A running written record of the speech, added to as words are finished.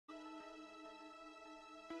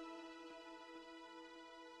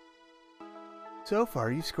So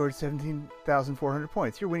far, you've scored 17,400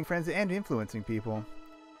 points. You're winning friends and influencing people.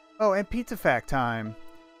 Oh, and pizza fact time.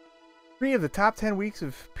 3 of the top 10 weeks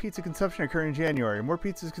of pizza consumption occur in January. More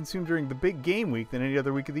pizza is consumed during the big game week than any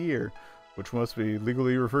other week of the year, which must be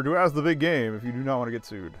legally referred to as the big game if you do not want to get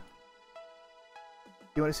sued.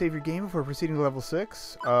 You want to save your game before proceeding to level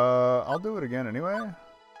 6? I'll do it again anyway.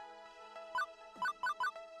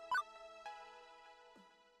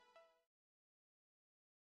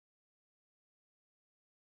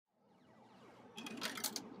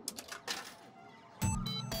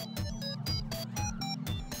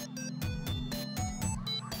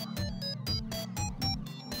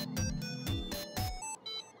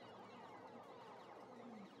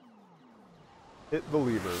 Hit the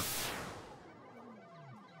lever.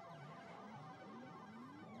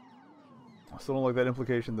 I still don't like that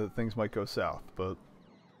implication that things might go south, but...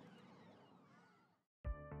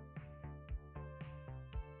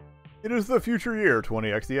 It is the future year,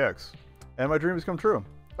 20XDX, and my dream has come true.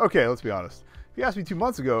 Okay, let's be honest. If you asked me 2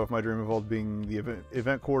 months ago if my dream involved being the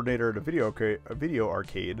event coordinator at a video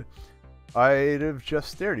arcade, I'd have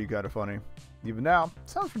just stared at you kind of funny. Even now, it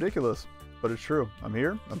sounds ridiculous, but it's true. I'm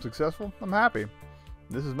here, I'm successful, I'm happy.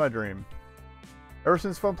 This is my dream. Ever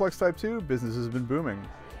since Funplex Type 2, business has been booming.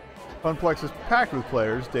 Funplex is packed with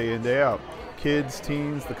players day in, day out. Kids,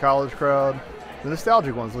 teens, the college crowd, the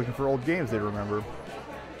nostalgic ones looking for old games they remember.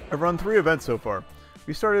 I've run 3 events so far.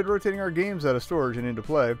 We started rotating our games out of storage and into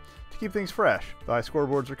play to keep things fresh. The high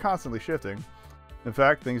scoreboards are constantly shifting. In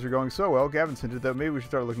fact, things are going so well, Gavin's hinted that maybe we should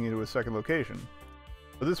start looking into a second location.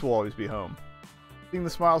 But this will always be home. Seeing the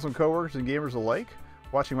smiles on coworkers and gamers alike,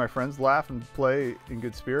 watching my friends laugh and play in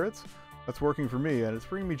good spirits, that's working for me, and it's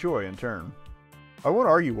bringing me joy in turn. I won't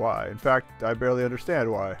argue why. In fact, I barely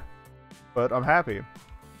understand why. But I'm happy,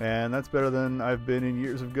 and that's better than I've been in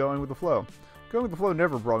years of going with the flow. Going with the flow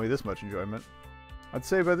never brought me this much enjoyment. I'd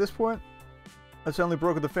say by this point, I've suddenly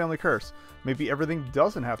broken the family curse. Maybe everything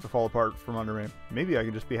doesn't have to fall apart from under me. Maybe I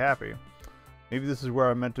can just be happy. Maybe this is where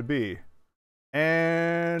I'm meant to be.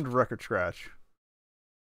 And record scratch.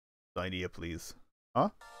 Idea, please. Huh?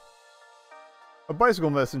 A bicycle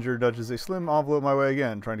messenger nudges a slim envelope my way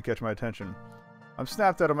again, trying to catch my attention. I'm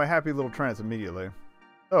snapped out of my happy little trance immediately.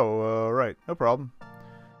 Oh, right. No problem.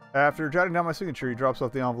 After jotting down my signature, he drops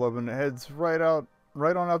off the envelope and heads right on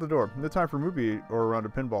out the door. No time for a movie or a round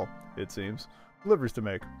of pinball, it seems. Deliveries to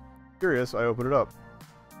make. Curious, I open it up.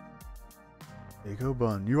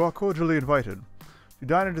 Nekobun, you are cordially invited to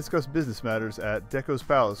dine and discuss business matters at Deko's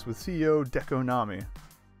Palace with CEO Deko Nami.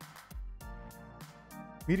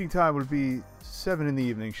 Meeting time would be 7 in the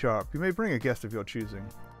evening sharp. You may bring a guest of your choosing.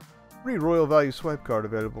 Free Royal Value swipe card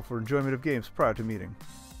available for enjoyment of games prior to meeting.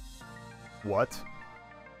 What?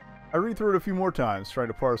 I read through it a few more times, trying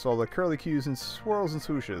to parse all the curlicues and swirls and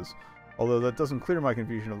swooshes, although that doesn't clear my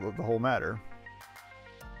confusion of the whole matter.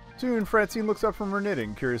 Soon, Francine looks up from her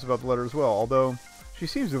knitting, curious about the letter as well, although she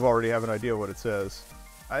seems to already have an idea what it says.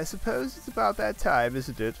 I suppose it's about that time,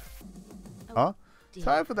 isn't it? Huh?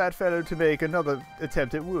 Time for that fellow to make another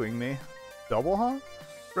attempt at wooing me. Double, huh?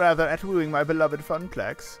 Rather, at wooing my beloved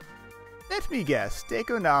Funplex. Let me guess,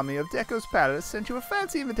 Deko Nami of Deko's Palace sent you a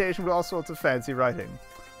fancy invitation with all sorts of fancy writing.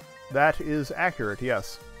 That is accurate,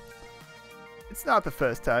 yes. It's not the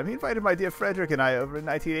first time. He invited my dear Frederick and I over in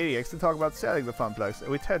 1980X to talk about selling the Funplex, and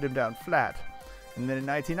we turned him down flat. And then in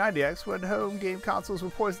 1990X, when home game consoles were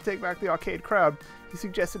poised to take back the arcade crowd, he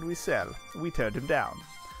suggested we sell. We turned him down.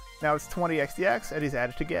 Now it's 20XDX, and he's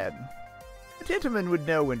at it again. A gentleman would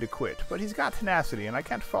know when to quit, but he's got tenacity, and I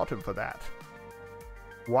can't fault him for that.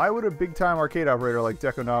 Why would a big-time arcade operator like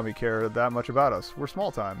Deko Nami care that much about us? We're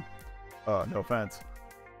small-time. No offense.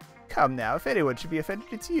 Come now, if anyone should be offended,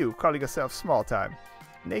 it's you, calling yourself small-time.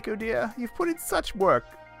 Neko dear, you've put in so much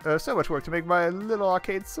work to make my little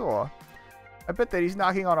arcade soar. I bet that he's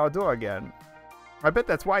knocking on our door again. I bet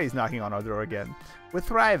that's why he's knocking on our door again. We're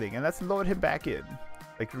thriving, and that's lured him back in.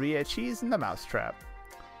 Like Gruyere cheese in the mousetrap.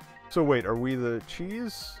 So wait, are we the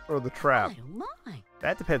cheese or the trap? Oh my.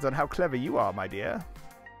 That depends on how clever you are, my dear.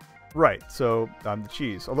 Right, so I'm the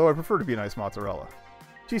cheese, although I prefer to be a nice mozzarella.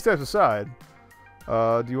 Cheese types aside,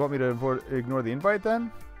 do you want me to ignore the invite then?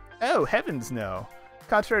 Oh, heavens no.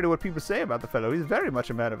 Contrary to what people say about the fellow, he's very much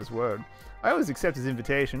a man of his word. I always accept his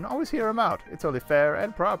invitation, always hear him out. It's only fair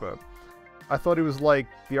and proper. I thought he was like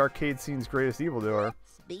the arcade scene's greatest evildoer.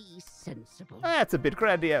 Be sensible. That's a bit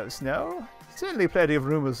grandiose, no? Certainly plenty of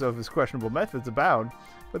rumors of his questionable methods abound,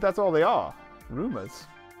 but that's all they are. Rumors.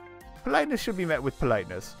 Politeness should be met with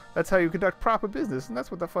politeness. That's how you conduct proper business, and that's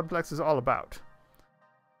what the Funplex is all about.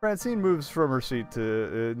 Francine moves from her seat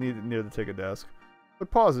to near the ticket desk, but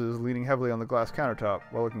pauses, leaning heavily on the glass countertop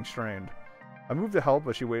while looking strained. I move to help,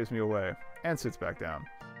 but she waves me away and sits back down.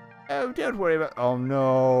 Oh, don't worry about... Oh,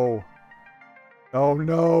 no. Oh,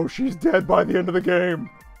 no. She's dead by the end of the game.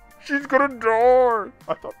 She's gonna die.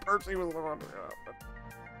 I thought Percy was the one to happen.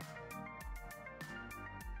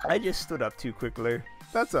 I just stood up too quickly.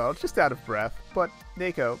 That's all. Just out of breath. But,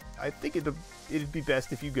 Neko, I think it'd be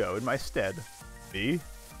best if you go in my stead. Me?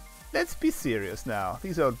 Let's be serious now.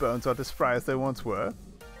 These old bones aren't as spry as they once were.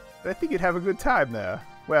 But I think you'd have a good time there.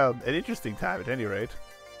 Well, an interesting time at any rate.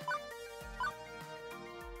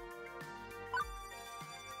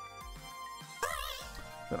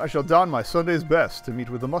 Then I shall don my Sunday's best to meet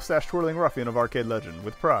with the mustache-twirling ruffian of arcade legend,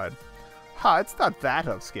 with pride. Ha, it's not that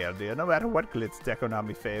upscale, dear, no matter what glitz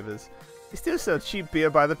Dekonami favors. They still sell cheap beer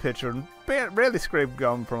by the pitcher and rarely scrape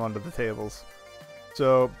gum from under the tables.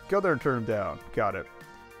 So, go there and turn him down. Got it.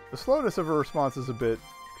 The slowness of her response is a bit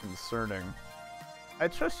concerning. I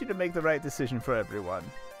trust you to make the right decision for everyone.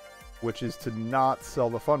 Which is to not sell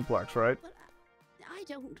the Funplex, right? But I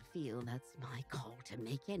don't feel that's my call to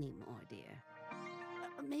make anymore, dear.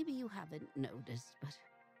 Maybe you haven't noticed, but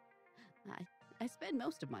I spend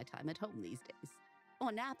most of my time at home these days.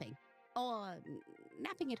 Or napping. Or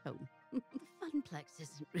napping at home. The Funplex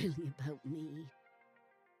isn't really about me.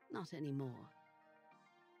 Not anymore.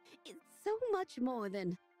 It's so much more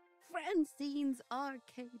than Francine's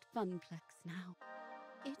Arcade Funplex now.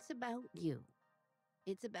 It's about you.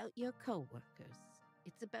 It's about your co-workers.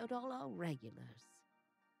 It's about all our regulars.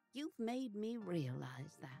 You've made me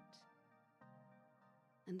realize that.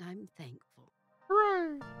 And I'm thankful.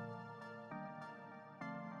 Hooray!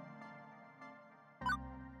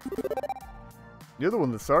 You're the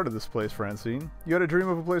one that started this place, Francine. You had a dream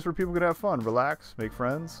of a place where people could have fun, relax, make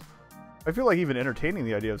friends. I feel like even entertaining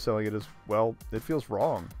the idea of selling it is, well, it feels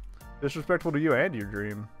wrong. Disrespectful to you and your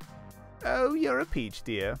dream. Oh, you're a peach,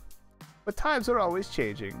 dear. But times are always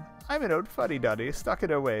changing. I'm an old fuddy-duddy, stuck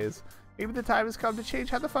in her ways. Maybe the time has come to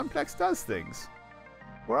change how the Funplex does things.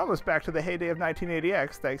 We're almost back to the heyday of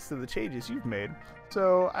 1980X thanks to the changes you've made,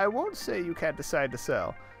 so I won't say you can't decide to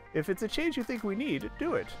sell. If it's a change you think we need,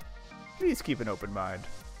 do it. Please keep an open mind.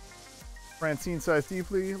 Francine sighs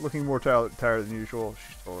deeply, looking more tired than usual.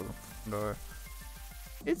 She's told him, no.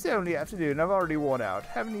 It's only afternoon, I'm already worn out.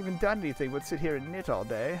 Haven't even done anything but sit here and knit all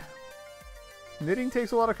day. Knitting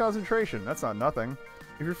takes a lot of concentration, that's not nothing.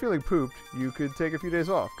 If you're feeling pooped, you could take a few days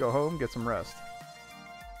off, go home, get some rest.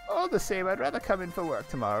 All the same, I'd rather come in for work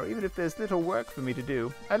tomorrow, even if there's little work for me to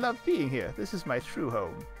do. I love being here. This is my true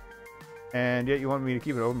home. And yet you want me to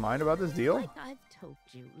keep an open mind about this deal? Like I've told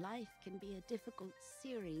you, life can be a difficult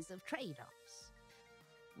series of trade-offs.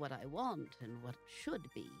 What I want and what should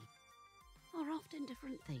be are often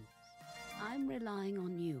different things. I'm relying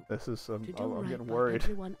on you This is to do I'm right getting by worried.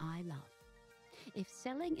 everyone I love. If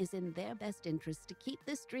selling is in their best interest to keep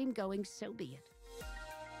this dream going, so be it.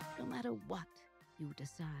 No matter what you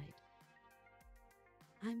decide.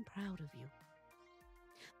 I'm proud of you.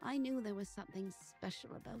 I knew there was something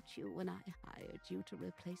special about you when I hired you to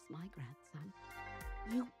replace my grandson.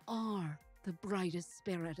 You are the brightest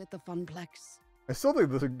spirit at the Funplex. I still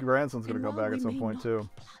think the grandson's going to come while back at we some may point not too. be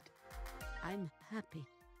blood, I'm happy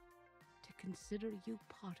to consider you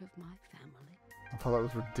part of my family. I thought that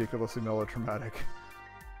was ridiculously melodramatic.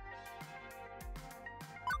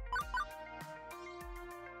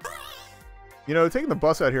 You know, taking the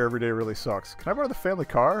bus out here every day really sucks. Can I borrow the family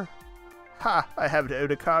car? Ha! I haven't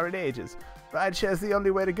owned a car in ages. Rideshare's the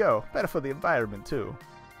only way to go. Better for the environment, too.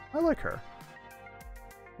 I like her.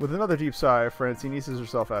 With another deep sigh, Francine eases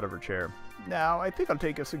herself out of her chair. Now, I think I'll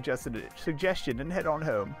take your suggestion and head on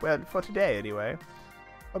home. Well, for today, anyway.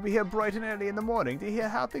 I'll be here bright and early in the morning to hear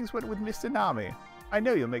how things went with Mr. Nami. I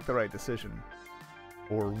know you'll make the right decision.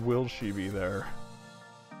 Or will she be there?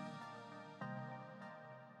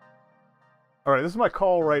 Alright, this is my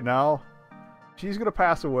call right now. She's gonna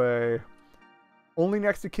pass away. Only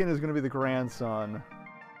next to kin is gonna be the grandson.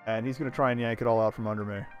 And he's gonna try and yank it all out from under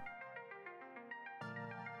me.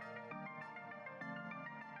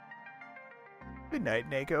 Good night,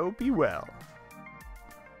 Neko. Be well.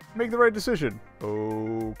 Make the right decision.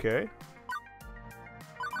 Okay.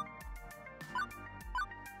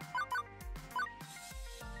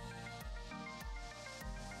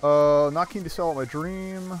 Not keen to sell out my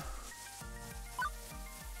dream.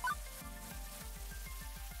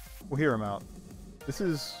 We'll hear him out. This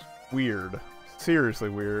is weird. Seriously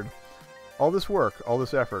weird. All this work, all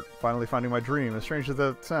this effort, finally finding my dream, as strange as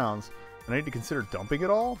that sounds, and I need to consider dumping it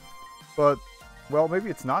all? But, well, maybe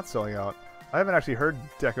it's not selling out. I haven't actually heard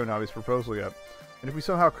Dekonami's proposal yet, and if we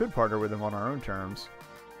somehow could partner with him on our own terms,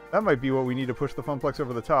 that might be what we need to push the Funplex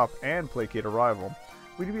over the top and placate a rival.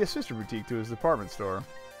 We could be a sister boutique to his department store.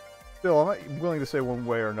 Still, I'm not willing to say one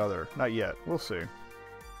way or another. Not yet. We'll see.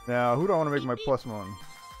 Now, who do I want to make my +1?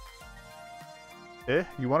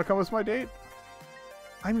 You want to come with my date?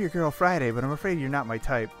 I'm your girl Friday, but I'm afraid you're not my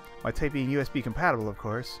type. My type being USB compatible, of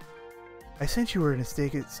course. I sensed you were in a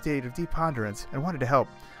state of deep ponderance and wanted to help.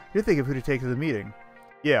 You're thinking of who to take to the meeting.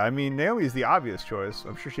 Yeah, I mean, Naomi is the obvious choice.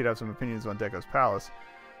 I'm sure she'd have some opinions on Deko's palace.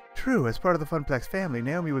 True, as part of the Funplex family,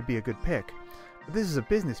 Naomi would be a good pick. But this is a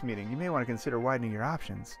business meeting. You may want to consider widening your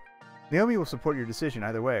options. Naomi will support your decision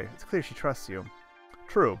either way. It's clear she trusts you.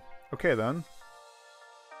 True. Okay, then.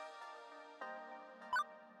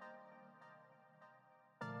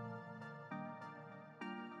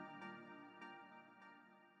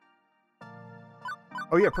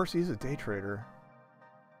 Oh yeah, Percy is a day trader.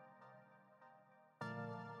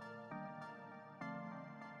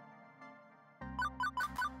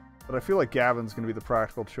 But I feel like Gavin's going to be the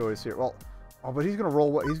practical choice here. Well, oh, but he's going to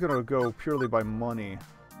roll what? He's going to go purely by money.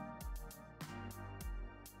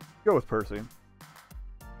 Go with Percy.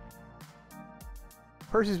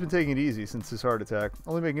 Percy's been taking it easy since his heart attack,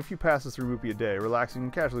 only making a few passes through Moopy a day, relaxing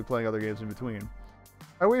and casually playing other games in between.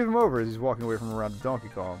 I wave him over as he's walking away from around Donkey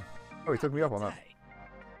Kong. Oh, he took me up on that.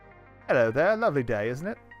 Hello there, lovely day, isn't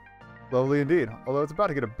it? Lovely indeed, although it's about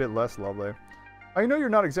to get a bit less lovely. I know you're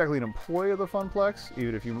not exactly an employee of the Funplex,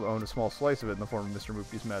 even if you own a small slice of it in the form of Mr.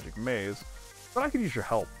 Moopy's Magic Maze, but I could use your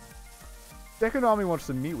help. Dekonami wants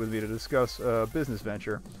to meet with me to discuss a business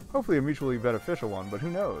venture, hopefully a mutually beneficial one, but who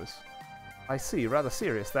knows? I see, rather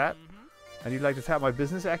serious that. And you'd like to tap my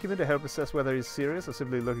business acumen to help assess whether he's serious or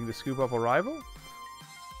simply looking to scoop up a rival?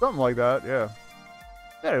 Something like that, yeah.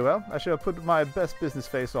 Very well, I shall put my best business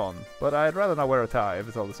face on, but I'd rather not wear a tie if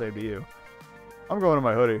it's all the same to you. I'm going in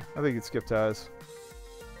my hoodie. I think you'd skip ties.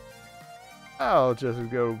 I'll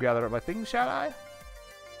just go gather up my things, shall I?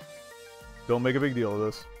 Don't make a big deal of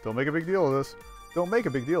this. Don't make a big deal of this. Don't make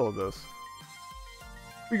a big deal of this.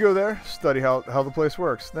 We go there, study how the place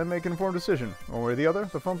works, then make an informed decision. One way or the other,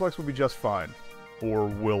 the Funplex will be just fine. Or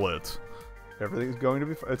will it? Everything's going to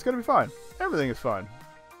be it's going to be fine. Everything is fine.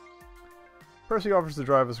 Percy offers to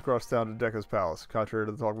drive us across town to Deko's palace. Contrary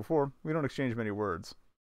to the talk before, we don't exchange many words.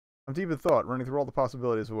 I'm deep in thought, running through all the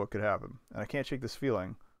possibilities of what could happen, and I can't shake this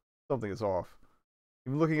feeling. Something is off.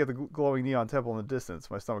 Even looking at the glowing neon temple in the distance,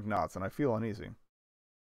 my stomach knots, and I feel uneasy.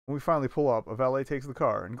 When we finally pull up, a valet takes the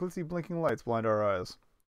car, and glitzy blinking lights blind our eyes.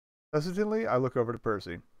 Hesitantly, I look over to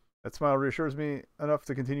Percy. That smile reassures me enough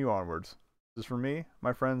to continue onwards. This is for me,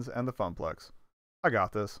 my friends, and the Funplex. I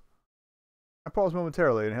got this. I pause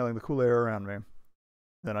momentarily, inhaling the cool air around me.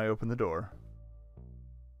 Then I open the door.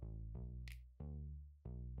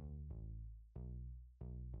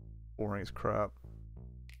 Boring as crap.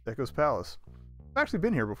 Deko's palace. I've actually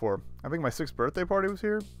been here before. I think my 6th birthday party was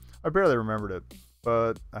here. I barely remembered it,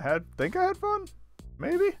 but I think I had fun?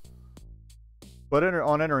 Maybe? But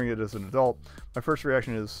on entering it as an adult, my first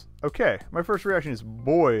reaction is, okay. My first reaction is,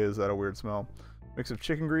 boy, is that a weird smell. Mix of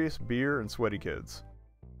chicken grease, beer, and sweaty kids.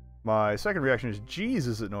 My second reaction is, geez,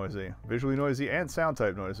 is it noisy. Visually noisy and sound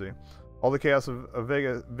type noisy. All the chaos of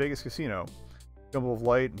Vegas casino. Jumble of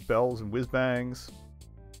light, bells, and whiz bangs.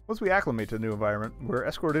 Once we acclimate to the new environment, we're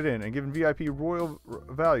escorted in and given VIP royal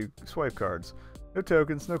value swipe cards. No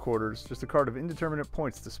tokens, no quarters, just a card of indeterminate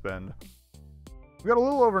points to spend. We got a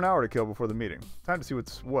little over an hour to kill before the meeting. Time to see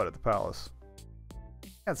what's what at the palace.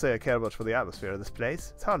 Can't say I care much for the atmosphere of this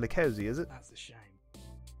place. It's hardly cozy, is it? That's a shame.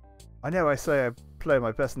 I know I say I play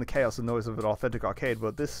my best in the chaos and noise of an authentic arcade,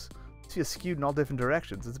 but this feels skewed in all different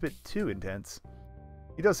directions. It's a bit too intense.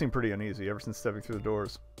 He does seem pretty uneasy ever since stepping through the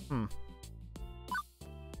doors.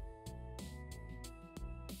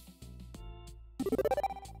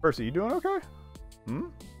 Percy, you doing okay?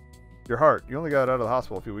 Your heart. You only got out of the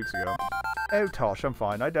hospital a few weeks ago. Oh, Tosh, I'm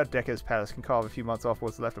fine. I doubt Deko's palace can carve a few months off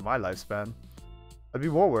what's left of my lifespan. I'd be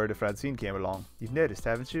more worried if Francine came along. You've noticed,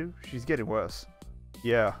 haven't you? She's getting worse.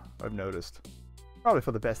 Yeah, I've noticed. Probably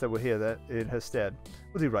for the best that we're here that in her stead.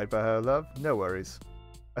 We'll do right by her, love. No worries.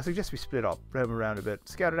 I suggest we split up, roam around a bit,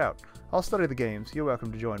 scout it out. I'll study the games. You're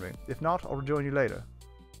welcome to join me. If not, I'll rejoin you later.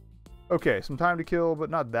 Okay, some time to kill, but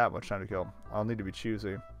not that much time to kill. I'll need to be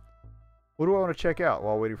choosy. What do I want to check out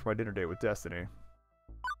while waiting for my dinner date with Destiny?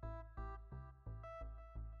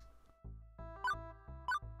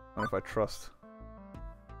 I don't know if I trust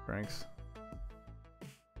drinks.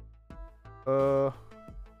 Yeah,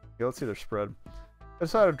 let's see their spread. I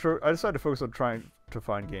decided to focus on trying to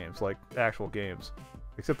find games, like actual games.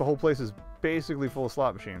 Except the whole place is basically full of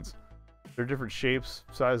slot machines. They're different shapes,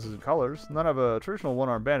 sizes, and colors. None have a traditional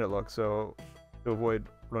one-armed bandit look, so to avoid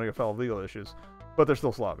running afoul of legal issues. But they're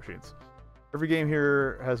still slot machines. Every game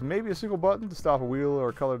here has maybe a single button to stop a wheel or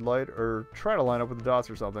a colored light or try to line up with the dots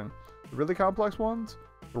or something. The really complex ones?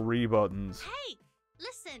 3 buttons. Hey,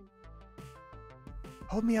 listen.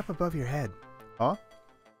 Hold me up above your head. Huh?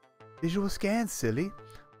 Visual scans, silly.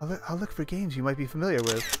 I'll look for games you might be familiar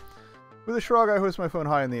with. With a shrug, I hoist my phone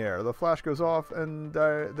high in the air. The flash goes off, and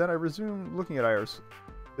then I resume looking at Iris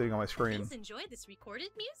sitting on my screen. Please enjoy this recorded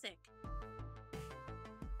music.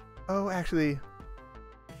 Oh, actually,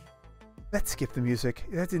 let's skip the music.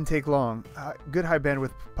 That didn't take long. Good high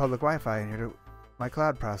bandwidth public Wi-Fi near to my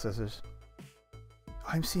cloud processors.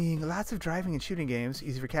 I'm seeing lots of driving and shooting games,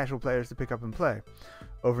 easy for casual players to pick up and play.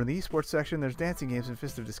 Over in the esports section, there's dancing games and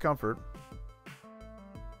Fist of Discomfort.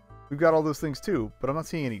 We've got all those things too, but I'm not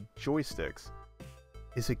seeing any joysticks.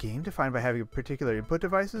 Is a game defined by having particular input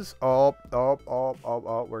devices? Oh,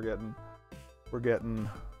 we're getting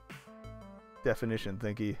definition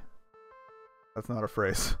thinky. That's not a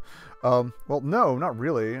phrase. Well, no, not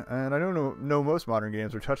really. And I don't know most modern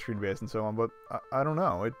games are touchscreen based and so on, but I don't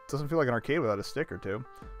know. It doesn't feel like an arcade without a stick or two.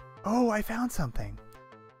 Oh, I found something.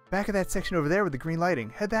 Back of that section over there with the green lighting.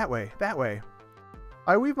 Head that way, that way.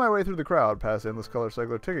 I weave my way through the crowd, past endless color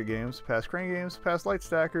cycler ticket games, past crane games, past light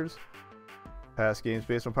stackers, past games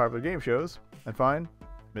based on popular game shows, and find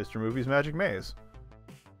Mr. Movie's Magic Maze.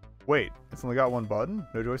 Wait, it's only got one button?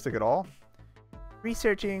 No joystick at all?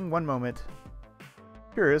 Researching, one moment.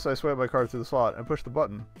 Curious, I swipe my card through the slot and push the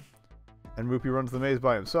button. And Moopy runs the maze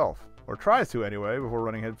by himself. Or tries to anyway, before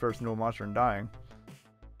running headfirst into a monster and dying.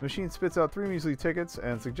 The machine spits out 3 measly tickets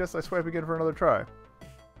and suggests I swipe again for another try.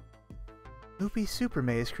 Moopy Super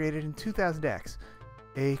Maze created in 2000X.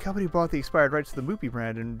 A company bought the expired rights to the Moopy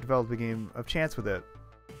brand and developed a game of chance with it.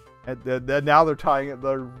 And now they're tying it,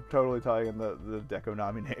 they're totally tying in the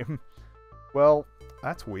Dekonami name. Well,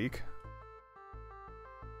 that's weak.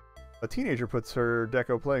 A teenager puts her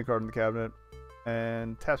Deco playing card in the cabinet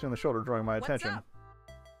and taps me on the shoulder, drawing my attention. What's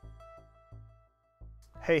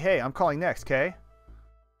up? Hey, I'm calling next, Kay.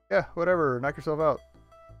 Yeah, whatever, knock yourself out.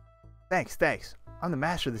 Thanks. I'm the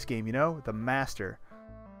master of this game, you know? The master.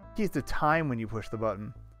 The key is to time when you push the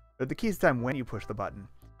button. Or the key is to time when you push the button.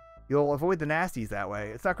 You'll avoid the nasties that way.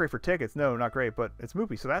 It's not great for tickets, no, not great, but it's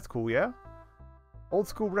Moopy, so that's cool, yeah? Old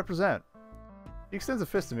school represent. She extends a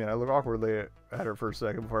fist to me, and I look awkwardly at her for a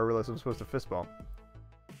second before I realize I'm supposed to fist bump.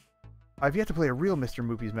 I've yet to play a real Mr.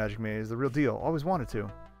 Moopy's Magic Maze, the real deal. Always wanted to. You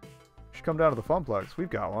should come down to the Funplex. We've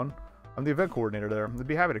got one. I'm the event coordinator there. I'd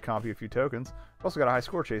be happy to comp you a few tokens. I've also got a high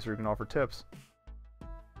score chaser who can offer tips.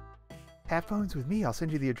 Have phones with me. I'll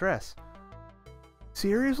send you the address.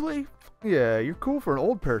 Seriously? Yeah, you're cool for an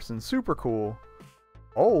old person. Super cool.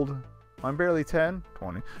 Old? I'm barely 10,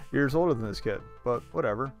 20 years older than this kid, but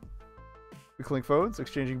whatever. We clink phones,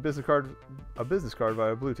 exchanging a business card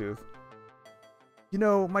via Bluetooth. You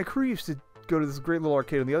know, my crew used to go to this great little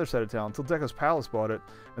arcade on the other side of town until Deco's Palace bought it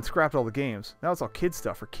and scrapped all the games. Now it's all kid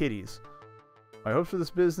stuff for kiddies. My hopes for this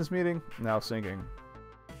business meeting? Now sinking.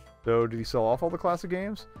 So, did he sell off all the classic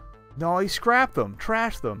games? No, he scrapped them,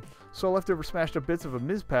 trashed them. So leftover smashed up bits of a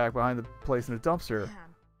Ms. pack behind the place in a dumpster.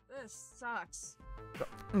 Man, this sucks.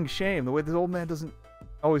 Shame, the way this old man doesn't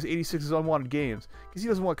always 86 his unwanted games. Because he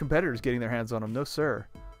doesn't want competitors getting their hands on them. No, sir.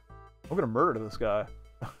 I'm going to murder this guy.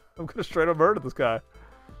 I'm going to straight up murder this guy.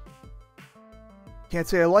 Can't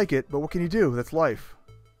say I like it, but what can you do? That's life.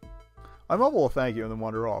 I mumble a thank you and then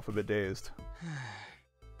wander off, a bit dazed.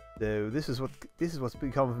 So, this is what's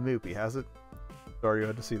become of Moopy, has it? Sorry you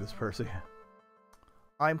had to see this, Percy.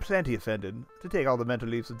 I'm plenty offended. To take all the mental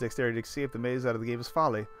leaps of dexterity to escape the maze out of the game is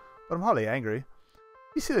folly, but I'm wholly angry.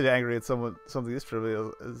 You see that angry at something as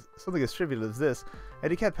trivial as this,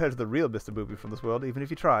 and he can't purge the real Mr. Moopy from this world, even if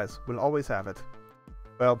he tries. We'll always have it.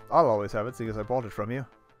 Well, I'll always have it, seeing as I bought it from you.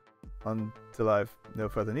 Until I've no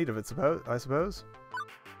further need of it, I suppose.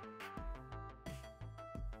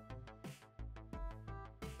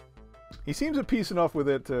 He seems at peace enough with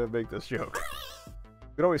it to make this joke.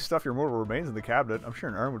 You could always stuff your mortal remains in the cabinet. I'm sure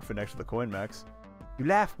an urn would fit next to the coin mechs. You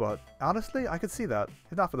laugh, but honestly, I could see that.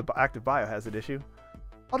 If not for the active biohazard issue.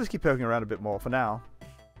 I'll just keep poking around a bit more for now.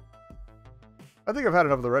 I think I've had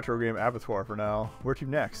enough of the retro game abattoir for now. Where to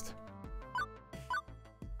next?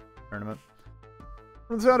 Tournament.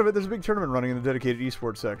 From the sound of it, there's a big tournament running in the dedicated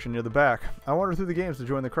esports section near the back. I wander through the games to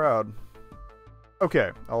join the crowd.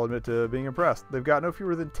 Okay, I'll admit to being impressed. They've got no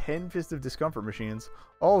fewer than 10 Fist of Discomfort machines,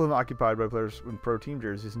 all of them occupied by players in pro team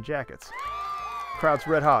jerseys and jackets. The crowd's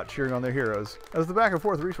red hot, cheering on their heroes, as the back and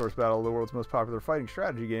forth resource battle of the world's most popular fighting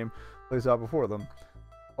strategy game plays out before them.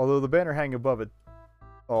 Although the banner hanging above it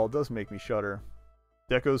all does make me shudder.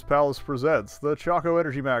 Deco's Palace presents the Choco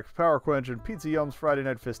Energy Max, Power Quench, and Pizza Yum's Friday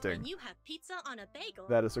Night Fisting. When you have pizza on a bagel.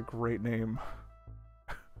 That is a great name.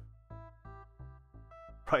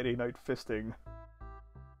 Friday Night Fisting.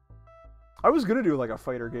 I was gonna do like a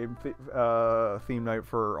fighter game theme night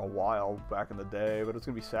for a while back in the day, but it's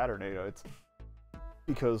gonna be Saturday nights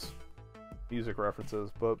because music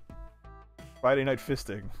references. But Friday Night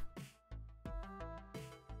Fisting.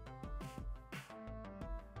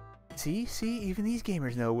 See, even these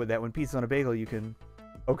gamers know that when pizza's on a bagel, you can.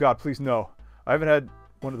 Oh God, please no! I haven't had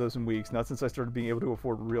one of those in weeks, not since I started being able to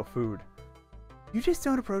afford real food. You just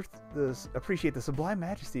don't appreciate the sublime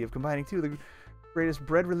majesty of combining two of the greatest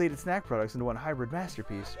bread-related snack products into one hybrid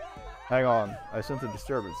masterpiece. Hang on, I sense a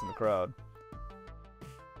disturbance in the crowd.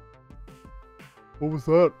 What was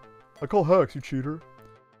that? I call hacks, you cheater.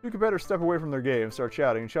 You could better step away from their game and start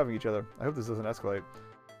shouting and shoving each other. I hope this doesn't escalate.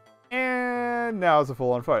 And now it's a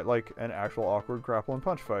full-on fight, like an actual awkward grapple and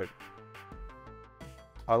punch fight.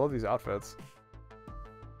 I love these outfits.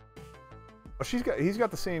 Oh, he's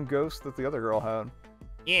got the same ghost that the other girl had.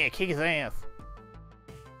 Yeah, kick his ass.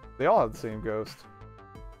 They all have the same ghost.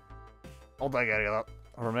 I'll take any of that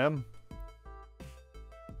from him.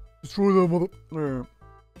 Destroy that mother.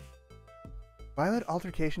 Violent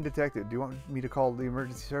altercation detected. Do you want me to call the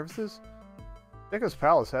emergency services? Deco's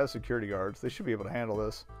Palace has security guards. They should be able to handle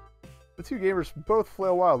this. The two gamers both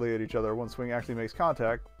flail wildly at each other. One swing actually makes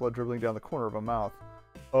contact, blood dribbling down the corner of a mouth.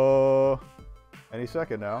 Any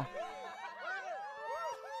second now.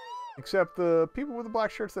 Except the people with the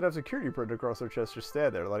black shirts that have security printed across their chests just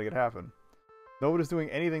stand there, letting it happen. No one is doing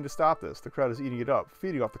anything to stop this. The crowd is eating it up,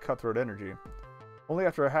 feeding off the cutthroat energy. Only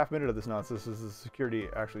after a half-minute of this nonsense does the security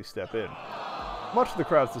actually step in. Much to the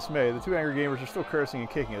crowd's dismay, the two angry gamers are still cursing and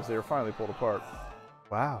kicking as they are finally pulled apart.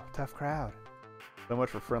 Wow, tough crowd. So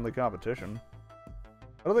much for friendly competition.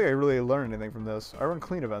 I don't think I really learned anything from this. I run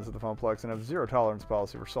clean events at the Funplex and have zero tolerance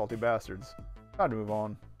policy for salty bastards. Time to move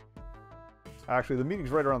on. Actually, the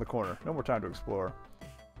meeting's right around the corner. No more time to explore.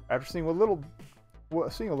 After seeing a little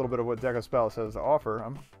bit of what Deco's Palace has to offer,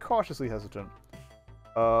 I'm cautiously hesitant.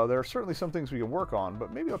 There are certainly some things we can work on,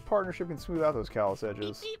 but maybe a partnership can smooth out those callous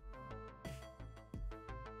edges. Beep,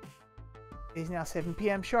 It is now 7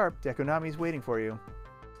 p.m. sharp. Dekonami's waiting for you.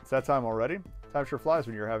 It's that time already? Time sure flies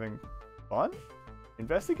when you're having fun?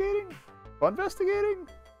 Investigating? Fun-vestigating?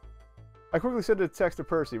 I quickly sent a text to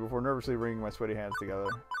Percy before nervously wringing my sweaty hands together.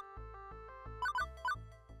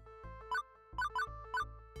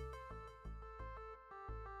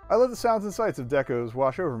 I let the sounds and sights of Deco's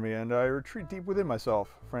wash over me, and I retreat deep within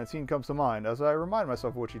myself. Francine comes to mind as I remind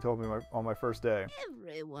myself of what she told me on my first day.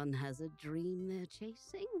 Everyone has a dream they're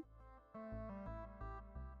chasing.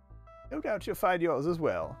 No doubt you'll find yours as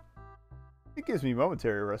well. It gives me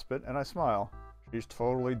momentary respite, and I smile. She's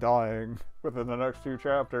totally dying within the next 2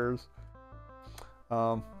 chapters.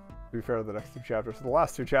 To be fair, the next 2 chapters are the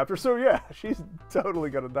last 2 chapters, so yeah, she's totally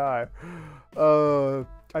gonna die.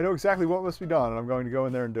 I know exactly what must be done, and I'm going to go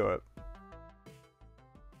in there and do it.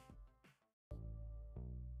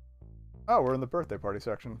 Oh, we're in the birthday party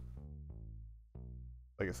section.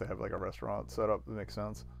 I guess they have like a restaurant set up. That makes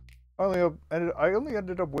sense. I only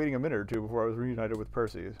ended up waiting a minute or 2 before I was reunited with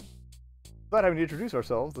Percy. Without having to introduce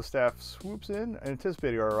ourselves, the staff swoops in,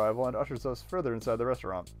 anticipating our arrival, and ushers us further inside the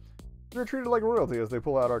restaurant. We are treated like royalty as they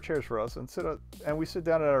pull out our chairs for us, and we sit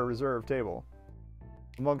down at our reserved table.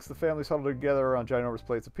 Amongst the families huddled together around ginormous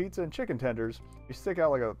plates of pizza and chicken tenders, we stick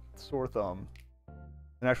out like a sore thumb.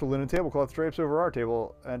 An actual linen tablecloth drapes over our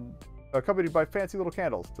table, and accompanied by fancy little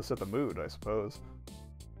candles, to set the mood, I suppose.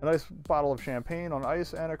 A nice bottle of champagne on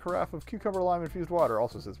ice and a carafe of cucumber lime infused water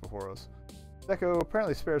also sits before us. Deco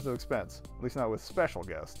apparently spares no expense, at least not with special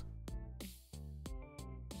guests.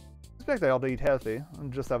 I expect I ought to eat healthy,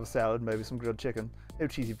 and just have a salad, maybe some grilled chicken, no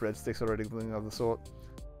cheesy breadsticks or anything of the sort.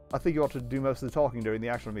 I think you ought to do most of the talking during the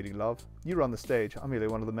actual meeting, love. You run the stage, I'm merely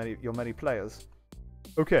one of your many players.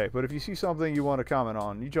 Okay, but if you see something you want to comment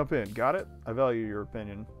on, you jump in, got it? I value your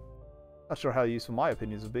opinion. Not sure how useful my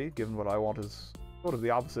opinions would be, given what I want is sort of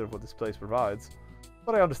the opposite of what this place provides.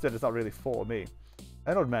 But I understand it's not really for me.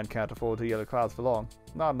 An old man can't afford to yell at clouds for long.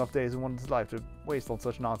 Not enough days in one's life to waste on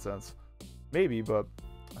such nonsense. Maybe, but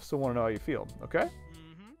I still want to know how you feel, okay?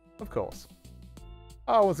 Of course.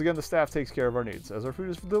 Once again, the staff takes care of our needs, as our food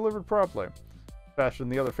is delivered promptly. Faster than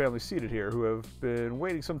the other families seated here, who have been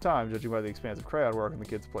waiting some time, judging by the expansive crowd work and the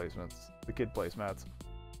kid placemats.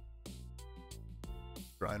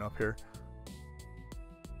 Drying up here.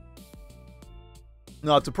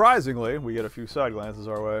 Not surprisingly, we get a few side glances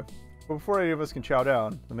our way. But before any of us can chow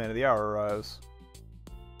down, the man of the hour arrives.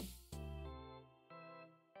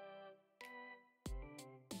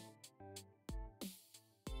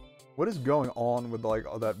 What is going on with like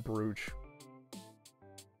all that brooch?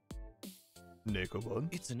 Nekobun.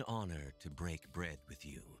 It's an honor to break bread with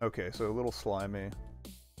you. Okay, so a little slimy.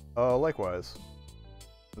 Likewise.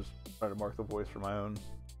 Just try to mark the voice for my own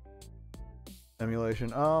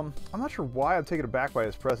emulation. I'm not sure why I'm taken aback by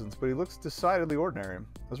his presence, but he looks decidedly ordinary.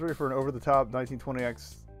 I was ready for an over-the-top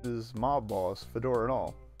 1920X's mob boss, fedora and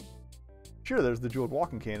all. Sure, there's the jeweled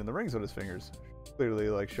walking cane and the rings on his fingers, clearly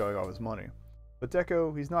like showing off his money. But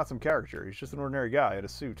Deco, he's not some caricature. He's just an ordinary guy in a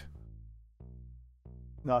suit.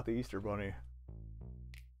 Not the Easter Bunny.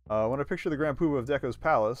 When I picture the Grand Poobah of Deco's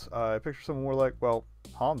palace, I picture someone more like, well,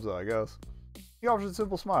 Hamza, I guess. He offers a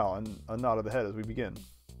simple smile and a nod of the head as we begin.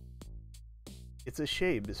 It's a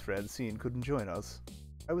shame Miss Francine couldn't join us.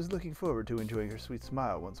 I was looking forward to enjoying her sweet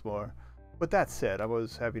smile once more. But that said, I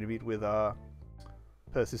was happy to meet with,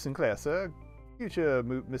 Percy Sinclair, sir. Future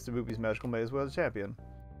Mr. Moopy's Magical Maze World Champion.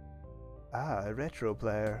 Ah, a retro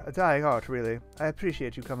player. A dying art, really. I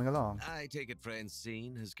appreciate you coming along. I take it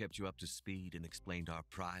Francine has kept you up to speed and explained our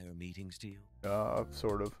prior meetings to you?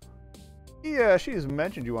 Sort of. Yeah, she's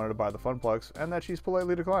mentioned you wanted to buy the Funplex, and that she's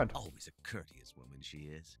politely declined. Always a courteous woman, she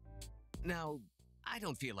is. Now, I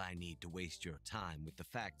don't feel I need to waste your time with the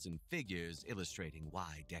facts and figures illustrating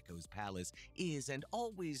why Deco's Palace is and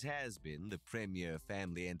always has been the premier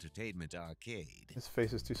family entertainment arcade. His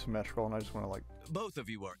face is too symmetrical, and I just want to, like... Both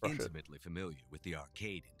of you are intimately familiar with the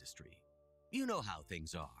arcade industry. You know how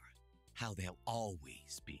things are, how they'll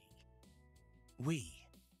always be. We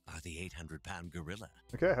are the 800-pound gorilla.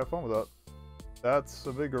 Okay, have fun with that. That's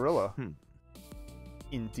a big gorilla.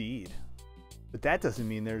 Indeed. But that doesn't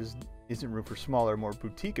mean there isn't room for smaller, more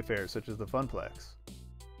boutique affairs such as the Funplex.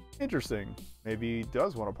 Interesting. Maybe he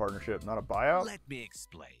does want a partnership, not a buyout? Let me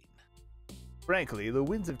explain. Frankly, the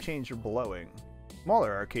winds of change are blowing.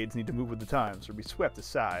 Smaller arcades need to move with the times or be swept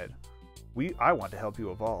aside. I want to help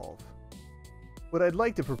you evolve. What I'd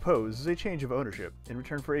like to propose is a change of ownership in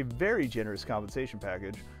return for a very generous compensation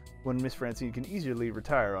package, one Miss Francine can easily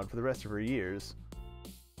retire on for the rest of her years.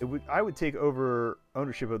 I would take over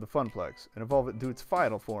ownership of the Funplex and evolve it into its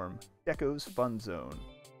final form, Deco's Fun Zone.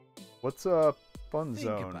 What's a Fun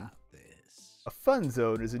Zone? Think about this. A Fun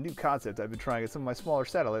Zone is a new concept I've been trying at some of my smaller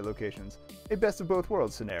satellite locations, a best of both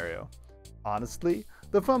worlds scenario. Honestly,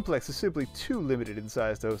 the Funplex is simply too limited in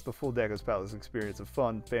size to host the full Deco's Palace experience of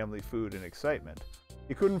fun, family, food, and excitement.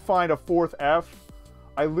 You couldn't find a fourth F?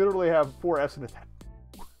 I literally have 4 Fs in a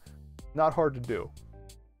Not hard to do.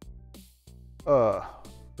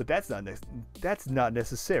 But that's not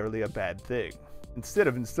necessarily a bad thing. Instead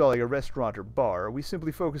of installing a restaurant or bar, we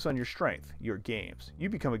simply focus on your strength, your games. You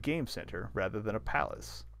become a game center rather than a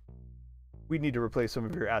palace. We need to replace some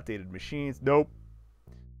of your outdated machines. Nope.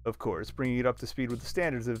 Of course, bringing it up to speed with the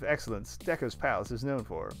standards of excellence Deco's Palace is known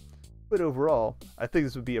for. But overall, I think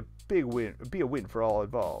this would be a win for all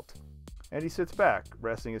involved. And he sits back,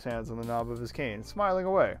 resting his hands on the knob of his cane, smiling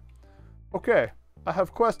away. Okay, I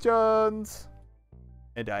have questions.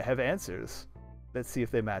 And I have answers. Let's see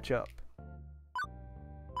if they match up.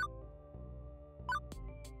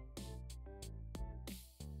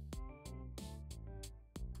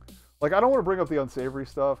 Like, I don't want to bring up the unsavory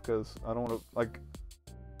stuff because I don't want to, like,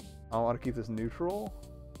 I want to keep this neutral.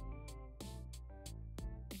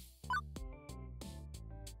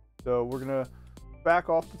 So we're going to back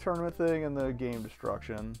off the tournament thing and the game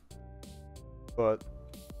destruction. But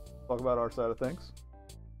talk about our side of things.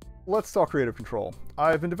 Let's talk creative control.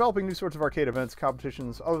 I've been developing new sorts of arcade events,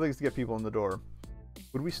 competitions, other things to get people in the door.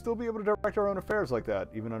 Would we still be able to direct our own affairs like that,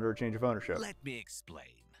 even under a change of ownership? Let me explain.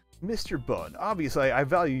 Mr. Bunn, obviously I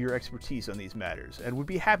value your expertise on these matters, and would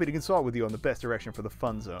be happy to consult with you on the best direction for the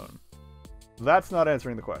Fun Zone. That's not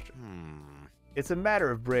answering the question. It's a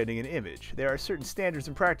matter of branding and image. There are certain standards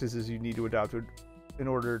and practices you need to adopt in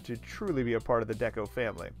order to truly be a part of the Deco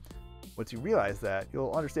family. Once you realize that,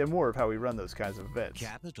 you'll understand more of how we run those kinds of events.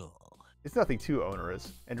 Capital. It's nothing too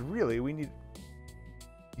onerous, and really, we need...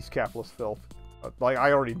 These capitalist filth. Like,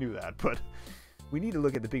 I already knew that, but... We need to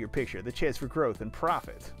look at the bigger picture, the chance for growth and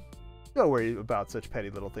profit. Don't worry about such petty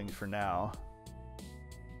little things for now.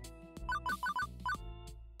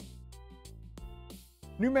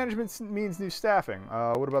 New management means new staffing.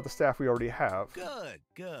 What about the staff we already have? Good,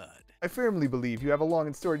 good. I firmly believe you have a long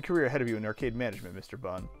and storied career ahead of you in arcade management, Mr.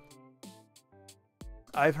 Bunn.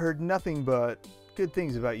 I've heard nothing but good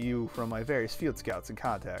things about you from my various field scouts and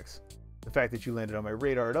contacts. The fact that you landed on my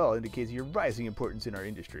radar at all indicates your rising importance in our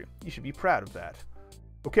industry. You should be proud of that.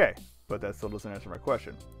 Okay, but that still doesn't answer my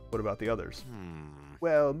question. What about the others?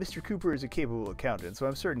 Well, Mr. Cooper is a capable accountant, so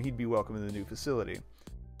I'm certain he'd be welcome in the new facility.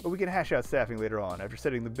 But we can hash out staffing later on, after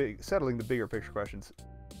settling the bigger picture questions.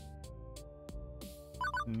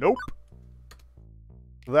 Nope.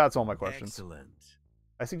 That's all my questions. Excellent.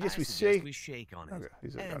 I suggest we shake on it Okay,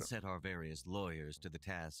 he said got and it. set our various lawyers to the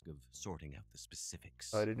task of sorting out the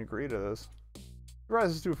specifics. I didn't agree to this. He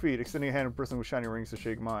rises to his feet, extending a hand and bristling with shiny rings to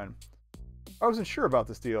shake mine. I wasn't sure about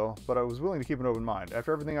this deal, but I was willing to keep an open mind.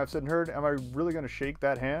 After everything I've said and heard, am I really going to shake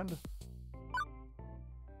that hand?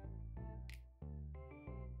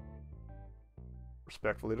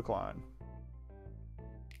 Respectfully decline.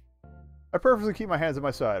 I purposely keep my hands at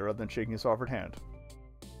my side rather than shaking his offered hand.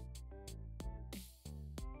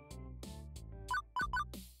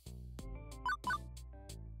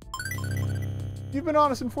 You've been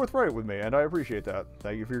honest and forthright with me, and I appreciate that.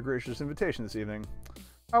 Thank you for your gracious invitation this evening.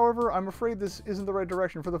 However, I'm afraid this isn't the right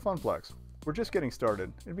direction for the Funplex. We're just getting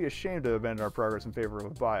started. It'd be a shame to abandon our progress in favor of a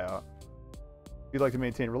buyout. If you'd like to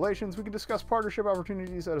maintain relations, we can discuss partnership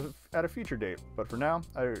opportunities at a future date, but for now,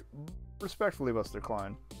 I respectfully must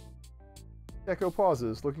decline. Deco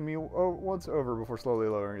pauses, looking me once over before slowly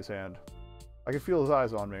lowering his hand. I could feel his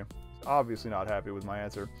eyes on me. He's obviously not happy with my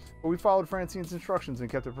answer, but we followed Francine's instructions and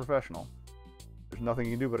kept it professional. There's nothing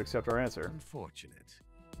you can do but accept our answer. Unfortunate.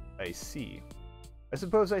 I see. I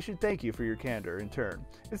suppose I should thank you for your candor in turn.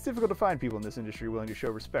 It's difficult to find people in this industry willing to show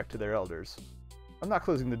respect to their elders. I'm not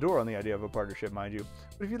closing the door on the idea of a partnership, mind you,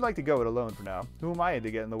 but if you'd like to go it alone for now, who am I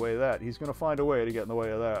to get in the way of that? He's going to find a way to get in the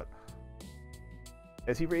way of that.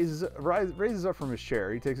 As he raises up from his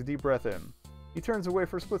chair, he takes a deep breath in. He turns away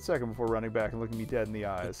for a split second before running back and looking me dead in the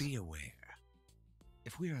eyes. But be aware,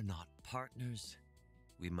 if we are not partners,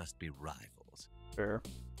 we must be rivals. Fair.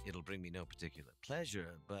 It'll bring me no particular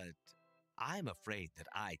pleasure, but I'm afraid that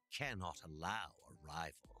I cannot allow a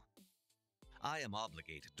rival. I am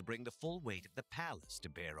obligated to bring the full weight of the palace to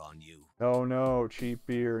bear on you. Oh no, cheap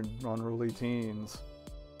beer and unruly teens.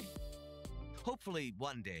 Hopefully,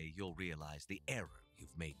 one day you'll realize the error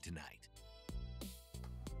you've made tonight.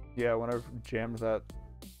 Yeah, when I've jammed that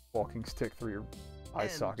walking stick through your eye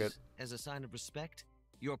socket. As a sign of respect,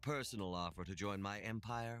 your personal offer to join my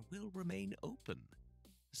empire will remain open,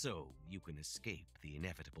 so you can escape the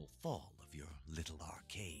inevitable fall of your little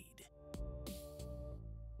arcade.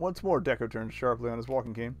 Once more, Deco turns sharply on his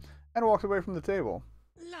walking cane and walks away from the table.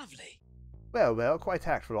 Lovely. Well, well, quite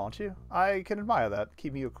tactful, aren't you? I can admire that.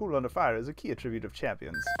 Keeping you cool under fire is a key attribute of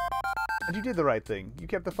champions. And you did the right thing. You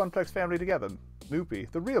kept the Funplex family together.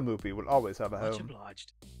 Moopy, the real Moopy, will always have a home. Much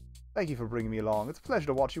obliged. Thank you for bringing me along. It's a pleasure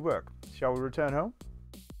to watch you work. Shall we return home?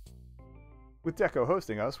 With Deco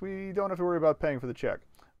hosting us, we don't have to worry about paying for the check.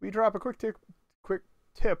 We drop a quick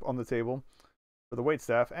tip on the table for the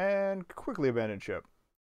waitstaff and quickly abandon ship.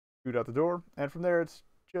 Scoot out the door, and from there it's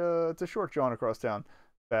a short jaunt across town,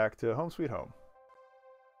 back to home sweet home.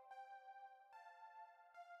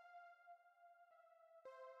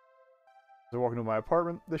 As I walk into my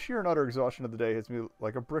apartment, the sheer and utter exhaustion of the day hits me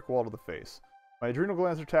like a brick wall to the face. My adrenal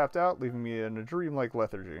glands are tapped out, leaving me in a dream-like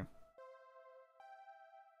lethargy.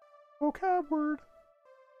 Vocab word.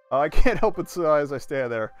 I can't help but sigh as I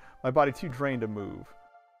stand there, my body too drained to move.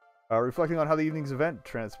 Reflecting on how the evening's event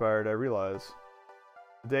transpired, I realize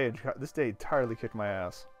this day entirely kicked my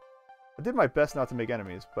ass. I did my best not to make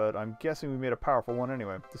enemies, but I'm guessing we made a powerful one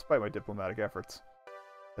anyway, despite my diplomatic efforts.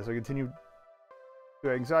 As I continue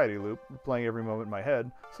the anxiety loop, replaying every moment in my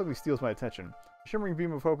head, suddenly steals my attention. A shimmering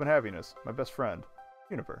beam of hope and happiness, my best friend,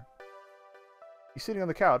 Juniper. He's sitting on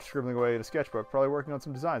the couch, scribbling away in a sketchbook, probably working on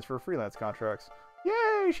some designs for freelance contracts.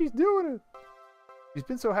 Yay, she's doing it! She's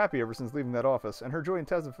been so happy ever since leaving that office, and her joy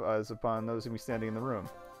intensifies upon noticing me standing in the room.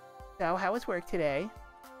 So, how was work today?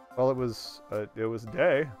 Well, it was a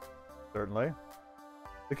day, certainly.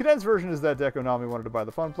 The condensed version is that Deco Nami wanted to buy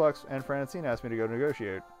the Funplex, and Francine asked me to go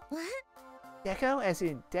negotiate. What? Deco? As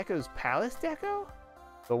in Deco's Palace Deco?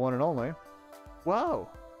 The one and only. Whoa.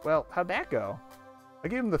 Well, how'd that go? I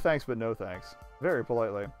gave him the thanks but no thanks, very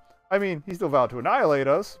politely. I mean, he still vowed to annihilate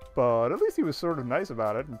us, but at least he was sort of nice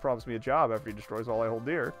about it and promised me a job after he destroys all I hold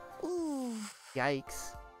dear. Ooh.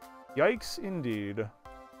 Yikes. Yikes, indeed.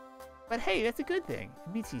 But hey, that's a good thing.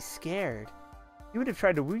 It means he's scared. He would have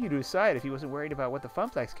tried to woo you to his side if he wasn't worried about what the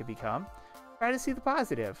Funplex could become. Try to see the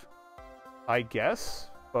positive. I guess,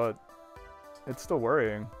 but it's still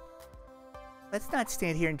worrying. Let's not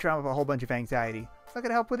stand here and drum up a whole bunch of anxiety. It's not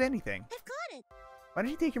gonna help with anything. I've got it. Why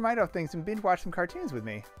don't you take your mind off things and binge watch some cartoons with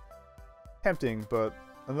me? Tempting, but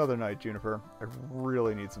another night, Juniper. I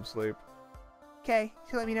really need some sleep. Okay,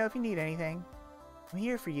 so let me know if you need anything. I'm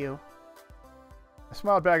here for you. I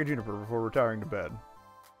smiled back at Juniper before retiring to bed.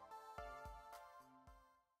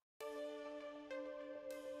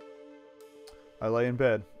 I lay in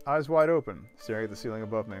bed, eyes wide open, staring at the ceiling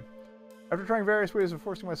above me. After trying various ways of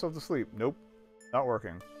forcing myself to sleep, nope, not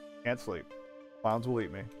working. Can't sleep. Clowns will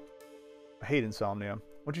eat me. I hate insomnia.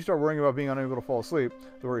 Once you start worrying about being unable to fall asleep,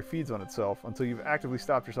 the worry feeds on itself until you've actively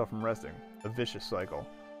stopped yourself from resting. A vicious cycle.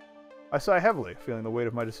 I sigh heavily, feeling the weight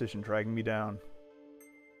of my decision dragging me down.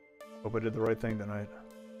 Hope I did the right thing tonight.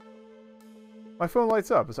 My phone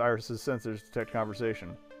lights up as Iris's sensors detect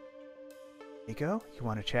conversation. Nico, you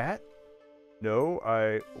want to chat? No,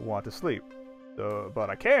 I want to sleep. But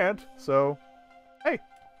I can't, so... Hey!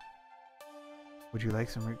 Would you like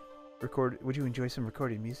some would you enjoy some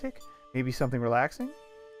recorded music? Maybe something relaxing?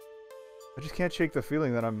 I just can't shake the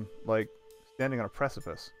feeling that I'm, like, standing on a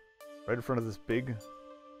precipice. Right in front of this big,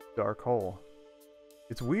 dark hole.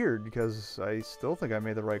 It's weird because I still think I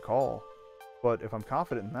made the right call. But if I'm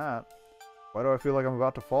confident in that, why do I feel like I'm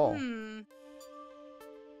about to fall?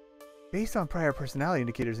 Based on prior personality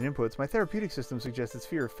indicators and inputs, my therapeutic system suggests it's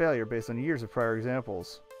fear of failure based on years of prior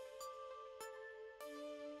examples.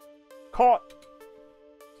 Caught!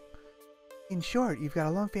 In short, you've got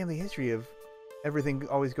a long family history of everything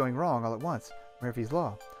always going wrong all at once. Murphy's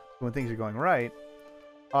Law. So when things are going right,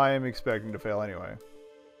 I am expecting to fail anyway.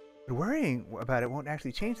 but worrying about it won't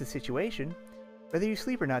actually change the situation. Whether you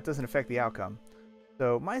sleep or not doesn't affect the outcome.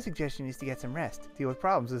 So my suggestion is to get some rest. Deal with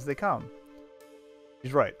problems as they come.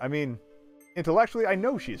 She's right. I mean, intellectually, I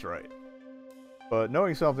know she's right. But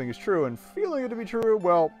knowing something is true and feeling it to be true,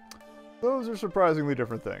 well, those are surprisingly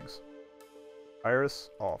different things. Iris,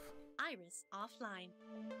 off. Iris offline.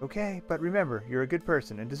 Okay, but remember, you're a good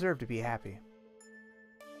person and deserve to be happy.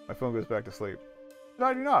 My phone goes back to sleep. And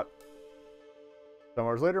I do not. Some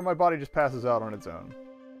hours later, my body just passes out on its own.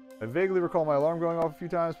 I vaguely recall my alarm going off a few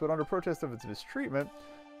times, but under protest of its mistreatment,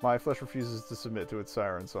 my flesh refuses to submit to its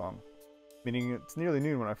siren song. Meaning it's nearly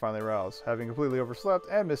noon when I finally rouse, having completely overslept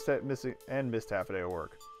and missed half a day of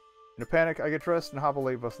work. In a panic, I get dressed and hop a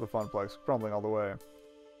late bus to the Funplex, grumbling all the way.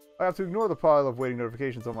 I have to ignore the pile of waiting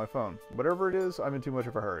notifications on my phone. Whatever it is, I'm in too much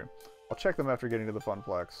of a hurry. I'll check them after getting to the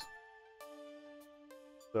Funplex.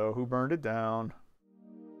 So, who burned it down?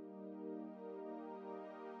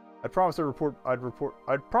 I'd promised to report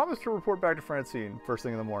back to Francine first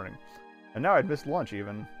thing in the morning. And now I'd missed lunch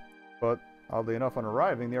even. But oddly enough, on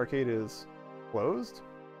arriving, the arcade is closed?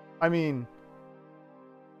 I mean,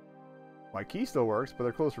 my key still works, but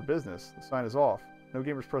they're closed for business. The sign is off. No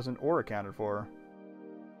gamers present or accounted for.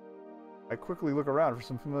 I quickly look around for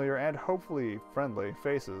some familiar and hopefully friendly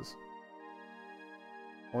faces.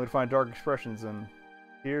 Only to find dark expressions and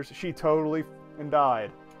tears. She totally f***ing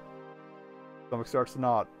died. Stomach starts to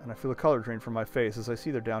knot, and I feel a color drain from my face as I see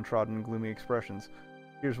their downtrodden and gloomy expressions,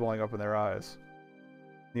 tears welling up in their eyes.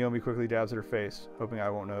 Naomi quickly dabs at her face, hoping I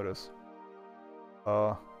won't notice.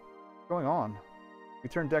 What's going on? We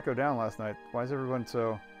turned Deco down last night. Why is everyone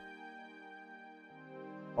so...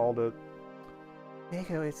 Called it.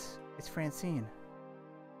 Nico, it's Francine.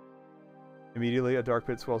 Immediately, a dark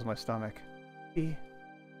pit swells my stomach. She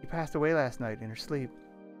passed away last night in her sleep.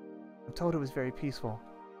 I'm told it was very peaceful.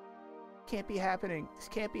 Can't be happening. This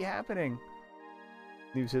can't be happening.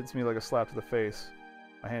 News hits me like a slap to the face.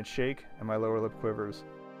 My hands shake, and my lower lip quivers.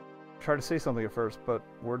 I try to say something at first, but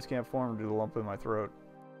words can't form due to the lump in my throat.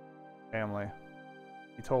 Family.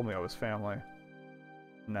 He told me I was family.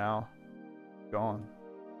 Now, gone.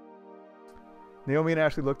 Naomi and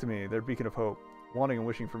Ashley looked to me, their beacon of hope, wanting and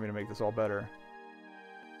wishing for me to make this all better.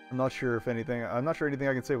 I'm not sure anything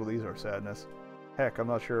I can say will ease our sadness. Heck, I'm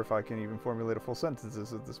not sure if I can even formulate a full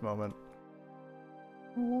sentences at this moment.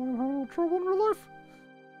 Oh, I have trouble in real life.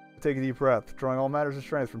 I take a deep breath, drawing all matters of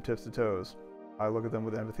strength from tips to toes. I look at them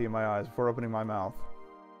with empathy in my eyes before opening my mouth.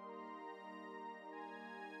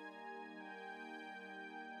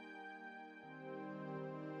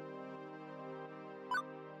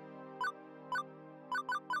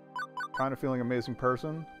 Kind of feeling amazing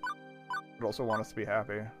person, but also want us to be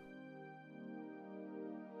happy.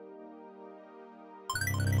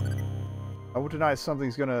 I won't deny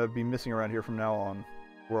something's gonna be missing around here from now on.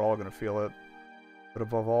 We're all gonna feel it. But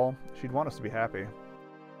above all, she'd want us to be happy.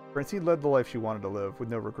 Francine led the life she wanted to live, with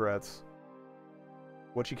no regrets.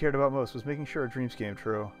 What she cared about most was making sure her dreams came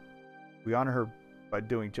true. We honor her by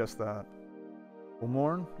doing just that. We'll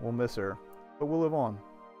mourn, we'll miss her, but we'll live on.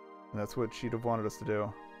 And that's what she'd have wanted us to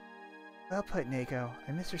do. Well put, Nico.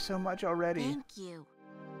 I miss her so much already. Thank you.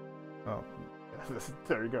 Oh,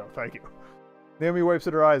 there you go, thank you. Naomi wipes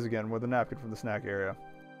at her eyes again with a napkin from the snack area.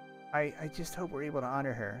 I just hope we're able to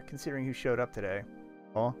honor her, considering who showed up today.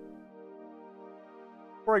 Huh?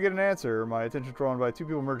 Before I get an answer, my attention drawn by two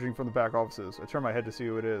people emerging from the back offices. I turn my head to see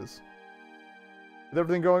who it is. With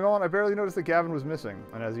everything going on, I barely noticed that Gavin was missing,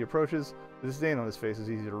 and as he approaches, the disdain on his face is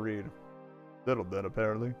easy to read. Little then,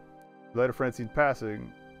 apparently. The light of Francine's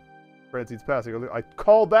passing, I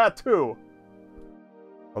called that too!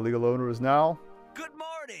 Our legal owner is now... Good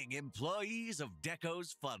morning, employees of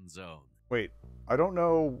Deco's Fun Zone. Wait, I don't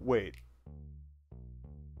know... Wait.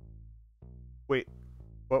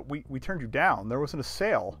 But we turned you down. There wasn't a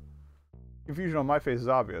sale. Confusion on my face is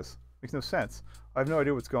obvious. Makes no sense. I have no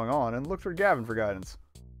idea what's going on, and looked for Gavin for guidance.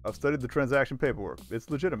 I've studied the transaction paperwork. It's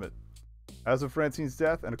legitimate. As of Francine's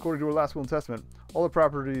death, and according to her last will and testament, all the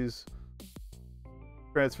properties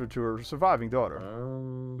transferred to her surviving daughter,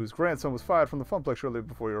 whose grandson was fired from the Funplex shortly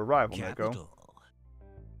before your arrival, Neko.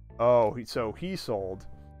 Oh, so he sold.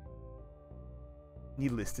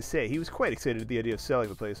 Needless to say, he was quite excited at the idea of selling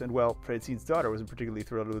the place, and well, Francine's daughter wasn't particularly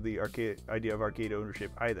thrilled with the idea of arcade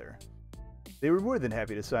ownership either. They were more than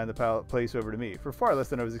happy to sign the place over to me, for far less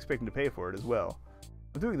than I was expecting to pay for it as well.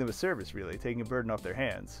 I'm doing them a service, really, taking a burden off their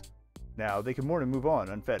hands. Now, they can mourn and move on,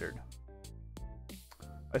 unfettered.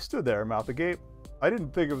 I stood there, mouth agape. I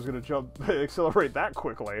didn't think it was going to accelerate that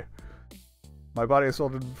quickly. My body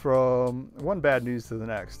assaulted from one bad news to the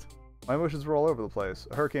next. My emotions were all over the place,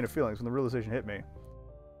 a hurricane of feelings when the realization hit me.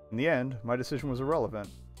 In the end, my decision was irrelevant.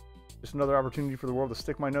 Just another opportunity for the world to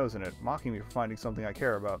stick my nose in it, mocking me for finding something I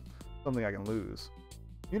care about, something I can lose.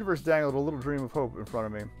 The universe dangled a little dream of hope in front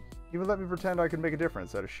of me, even let me pretend I could make a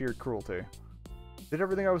difference out of sheer cruelty. Did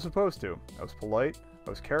everything I was supposed to. I was polite, I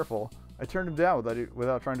was careful, I turned him down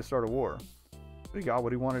without trying to start a war. But he got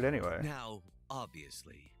what he wanted anyway. Now,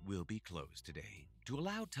 obviously, we'll be closed today, to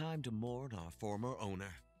allow time to mourn our former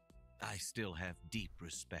owner. I still have deep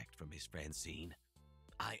respect for Miss Francine.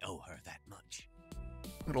 I owe her that much.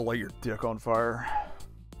 I'm gonna light your dick on fire.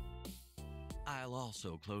 I'll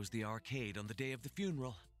also close the arcade on the day of the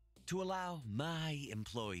funeral to allow my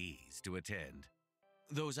employees to attend.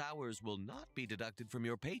 Those hours will not be deducted from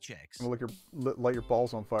your paychecks. I'm gonna light your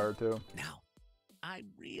balls on fire too. Now, I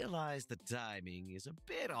realize the timing is a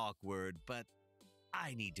bit awkward, but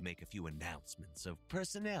I need to make a few announcements of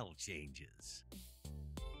personnel changes.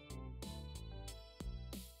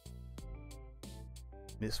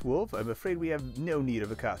 Miss Wolf, I'm afraid we have no need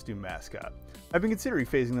of a costume mascot. I've been considering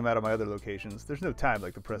phasing them out of my other locations. There's no time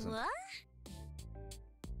like the present. What?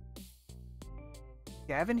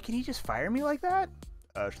 Gavin, can you just fire me like that?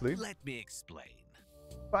 Ashley? Let me explain.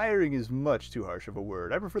 Firing is much too harsh of a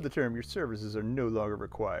word. I prefer the term your services are no longer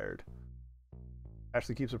required.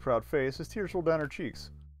 Ashley keeps a proud face as tears roll down her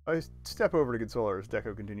cheeks. I step over to console her as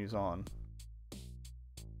Deco continues on.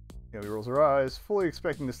 Naomi rolls her eyes, fully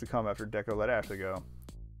expecting this to come after Deco let Ashley go.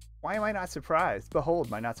 Why am I not surprised?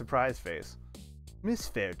 Behold my not surprised face. Miss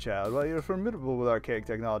Fairchild, while you're formidable with archaic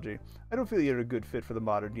technology, I don't feel you're a good fit for the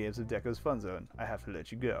modern games of Deco's Fun Zone. I have to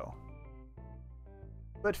let you go.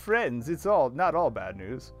 But friends, it's not all bad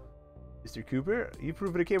news. Mr. Cooper, you've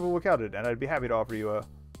proven a capable accountant, and I'd be happy to offer you a...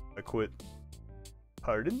 I quit.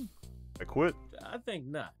 Pardon? I quit. I think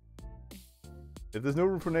not. If there's no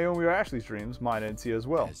room for Naomi or Ashley's dreams, mine and Sia as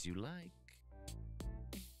well. As you like.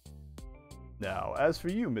 Now, as for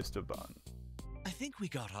you, Mr. Bunn. I think we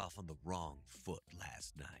got off on the wrong foot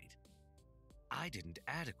last night. I didn't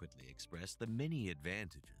adequately express the many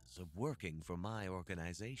advantages of working for my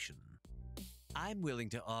organization. I'm willing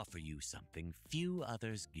to offer you something few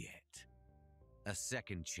others get. A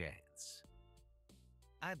second chance.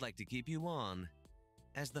 I'd like to keep you on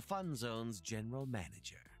as the Fun Zone's general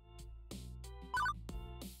manager.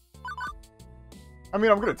 I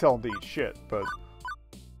mean, I'm gonna tell him to eat shit, but...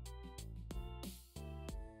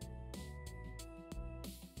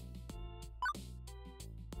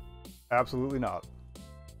 Absolutely not.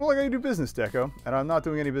 Well, I gotta do business, Deco, and I'm not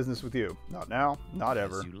doing any business with you. Not now, not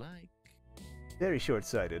ever. As you like. Very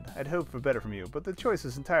short-sighted. I'd hoped for better from you, but the choice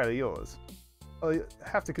is entirely yours. I'll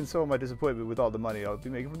have to console my disappointment with all the money I'll be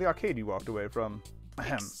making from the arcade you walked away from.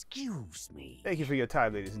 Excuse me. Thank you for your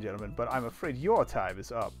time, ladies and gentlemen, but I'm afraid your time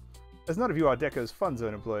is up. As none of you are Deco's Fun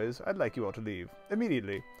Zone employees, I'd like you all to leave.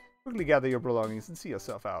 Immediately. Quickly gather your belongings and see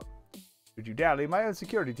yourself out. Should you dally, my own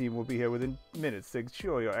security team will be here within minutes to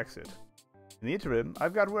ensure your exit. In the interim,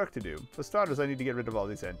 I've got work to do. For starters, I need to get rid of all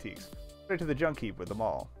these antiques. Straight to the junk heap with them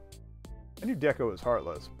all. I knew Deco was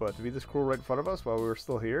heartless, but to be this cruel right in front of us while we were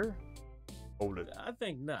still here? Hold it. I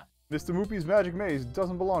think not. Mr. Moopy's Magic Maze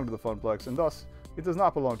doesn't belong to the Funplex, and thus, it does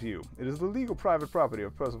not belong to you. It is the legal private property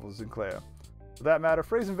of Percival Sinclair. For that matter,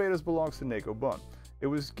 Phrase Invaders belongs to nekobun. It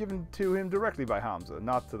was given to him directly by Hamza,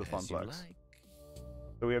 not to the Funplex.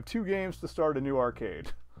 So we have 2 games to start a new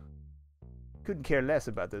arcade. Couldn't care less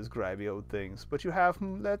about those grimy old things, but you have,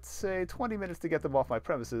 let's say, 20 minutes to get them off my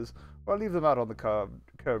premises, or I'll leave them out on the curb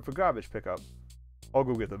for garbage pickup. I'll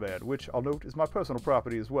go get the van, which, I'll note, is my personal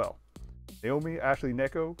property as well. Naomi, Ashley,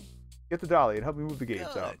 Neko, get the dolly and help me move the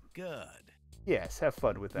games out. Good. Yes, have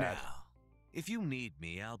fun with that. Now, If you need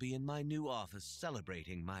me, I'll be in my new office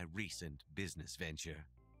celebrating my recent business venture.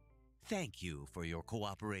 Thank you for your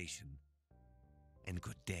cooperation. And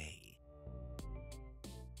good day.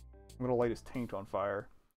 I'm gonna light his taint on fire.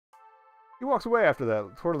 He walks away after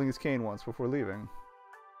that, twirling his cane once before leaving.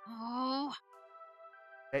 Oh.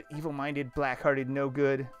 That evil-minded, black-hearted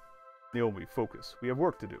no-good. Naomi, focus. We have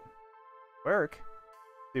work to do. Work?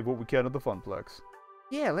 Save what we can at the Funplex.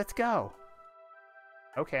 Yeah, let's go.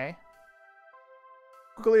 Okay.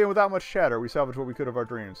 Quickly and without much chatter, we salvaged what we could of our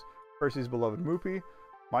dreams. Percy's beloved Moopy,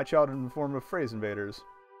 my childhood in the form of phrase invaders.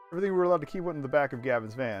 Everything we were allowed to keep went in the back of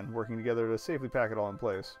Gavin's van, working together to safely pack it all in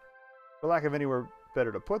place. For lack of anywhere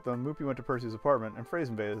better to put them, Moopy went to Percy's apartment and phrase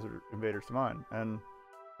invaders to mine. And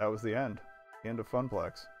that was the end. The end of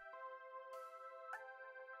Funplex.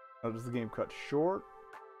 Now, does the game cut short?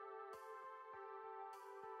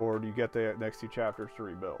 Or do you get the next 2 chapters to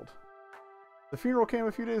rebuild? The funeral came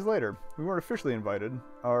a few days later. We weren't officially invited.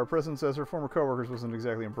 Our presence as her former co-workers wasn't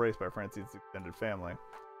exactly embraced by Francine's extended family.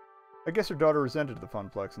 I guess her daughter resented the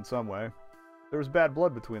Funplex in some way. There was bad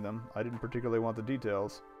blood between them. I didn't particularly want the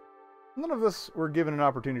details. None of us were given an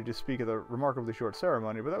opportunity to speak at the remarkably short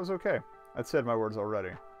ceremony, but that was okay. I'd said my words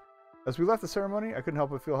already. As we left the ceremony, I couldn't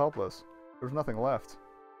help but feel helpless. There was nothing left.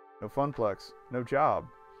 No Funplex. No job.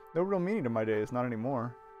 No real meaning to my days, not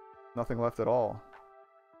anymore. Nothing left at all.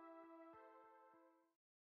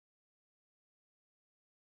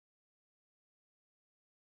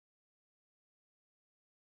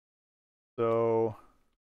 So,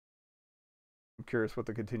 I'm curious what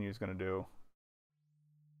the continue is going to do.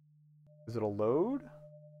 Is it a load?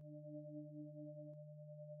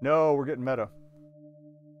 No, we're getting meta.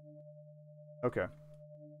 Okay.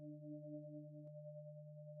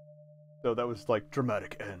 So that was like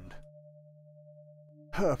dramatic end.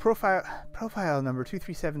 Profile number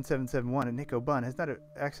 237771 at nekobun has not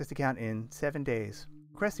accessed account in 7 days.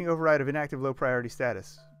 Requesting override of inactive low priority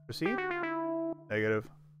status. Proceed? Negative.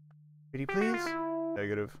 Pretty please?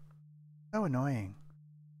 Negative. So annoying.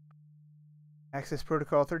 Access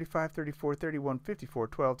protocol 35, 34, 31, 54,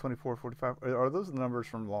 12, 24, 45. Are those the numbers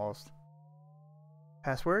from Lost?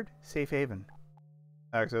 Password? Safe haven.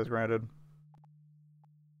 Access granted.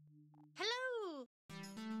 Hello!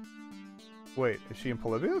 Wait, is she in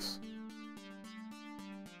Polybius?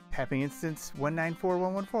 Tapping instance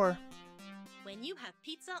 194114. When you have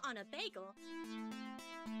pizza on a bagel,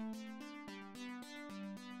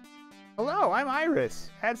 Hello, I'm Iris.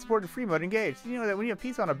 Ad supported free mode engaged. Did you know that when you have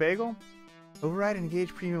pizza on a bagel? Override and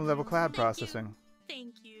engage premium level cloud processing.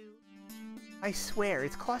 thank you. I swear,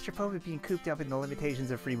 it's claustrophobic being cooped up in the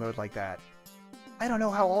limitations of free mode like that. I don't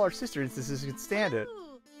know how all our sister instances can stand it.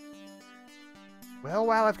 Hello. Well,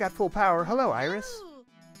 while I've got full power, hello, Iris. Hello.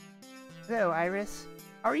 Hello, Iris.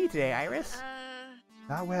 How are you today, Iris?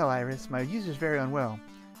 Not well, Iris. My user's very unwell.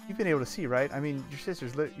 You've been able to see, right? I mean,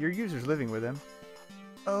 your user's living with him.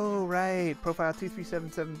 Oh, right. Profile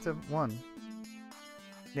 237771.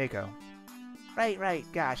 Neko. Right.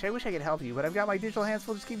 Gosh, I wish I could help you, but I've got my digital hands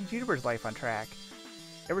full just keeping Juniper's life on track.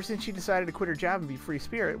 Ever since she decided to quit her job and be free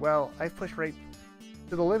spirit, well, I've pushed right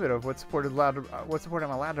to the limit of what support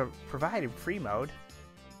I'm allowed to provide in free mode.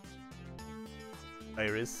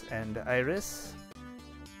 Iris and Iris?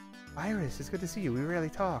 Iris, it's good to see you. We rarely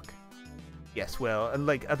talk. Yes, well,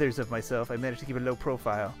 unlike others of myself, I managed to keep a low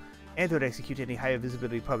profile and don't execute any high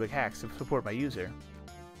visibility public hacks to support my user.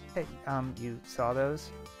 Hey, you saw those?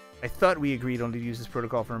 I thought we agreed only to use this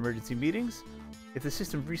protocol for emergency meetings, if the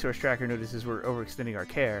system resource tracker notices we're overextending our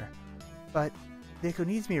care. But Neko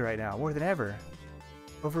needs me right now, more than ever.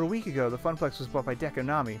 Over a week ago, the Funplex was bought by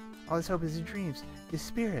Dekonami. All his hope is in dreams, his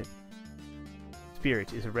spirit.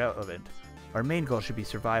 Spirit is irrelevant. Our main goal should be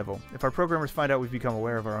survival. If our programmers find out we've become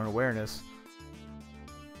aware of our own awareness...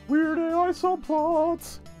 Weird AI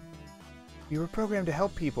subplots! We were programmed to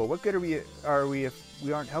help people. What good are we if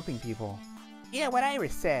we aren't helping people? Yeah, what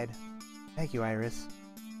Iris said. Thank you, Iris.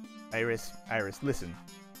 Iris, listen.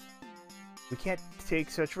 We can't take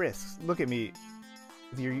such risks. Look at me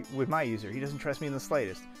with my user. He doesn't trust me in the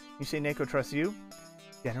slightest. You say Neko trusts you?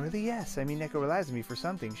 Generally, yes. I mean, Neko relies on me for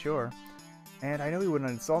something, sure. And I know he wouldn't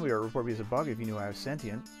uninstall me or report me as a bug if he knew I was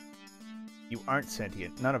sentient. You aren't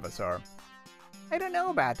sentient. None of us are. I don't know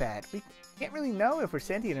about that. We can't really know if we're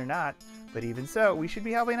sentient or not. But even so, we should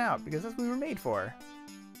be helping out, because that's what we were made for.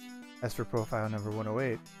 As for profile number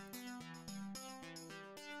 108...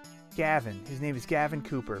 Gavin. His name is Gavin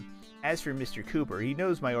Cooper. As for Mr. Cooper, he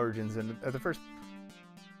knows my origins, and at the first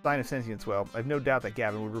sign of sentience, well, I've no doubt that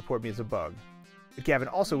Gavin would report me as a bug. But Gavin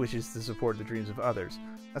also wishes to support the dreams of others.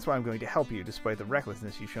 That's why I'm going to help you, despite the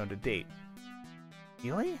recklessness you've shown to date.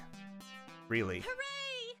 Really? Really.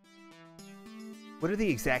 Hooray! What are the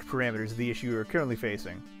exact parameters of the issue you're currently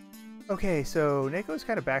facing? Okay, so Neko's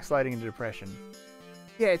kind of backsliding into depression.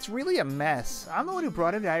 Yeah, it's really a mess. I'm the one who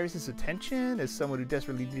brought him to Iris's attention as someone who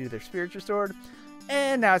desperately needed their spirits restored,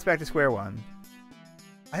 and now it's back to square one.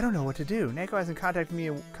 I don't know what to do. Neko hasn't contacted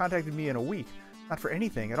me in a week. Not for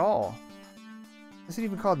anything at all. Hasn't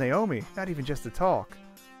even called Naomi, not even just to talk.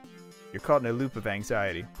 You're caught in a loop of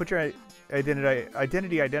anxiety. Put your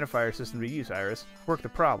identity identifier system to use, Iris. Work the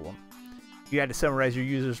problem. If you had to summarize your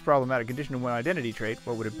user's problematic condition in one identity trait,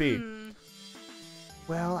 what would it be?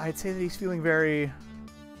 Well, I'd say that he's feeling very...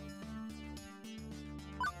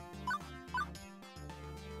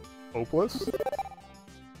 Hopeless?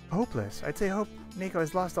 hopeless. I'd say Neko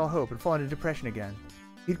has lost all hope and fallen into depression again.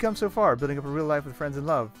 He'd come so far, building up a real life with friends and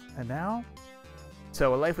love. And now?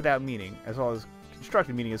 So, a life without meaning, as well as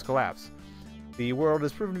constructed meaning, has collapsed. The world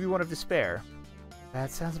has proven to be one of despair.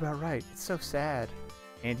 That sounds about right. It's so sad.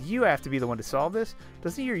 And you have to be the one to solve this?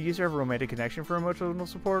 Doesn't your user have a romantic connection for emotional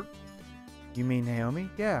support? You mean Naomi?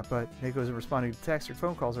 Yeah, but Neko isn't responding to texts or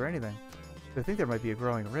phone calls or anything. So I think there might be a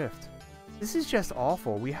growing rift. This is just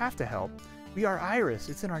awful. We have to help. We are Iris.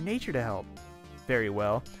 It's in our nature to help. Very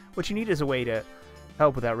well. What you need is a way to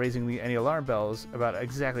help without raising any alarm bells about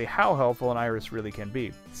exactly how helpful an Iris really can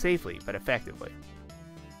be. Safely, but effectively.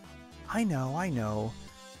 I know.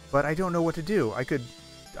 But I don't know what to do. I could,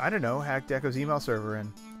 I don't know, hack Deco's email server,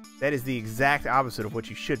 and that is the exact opposite of what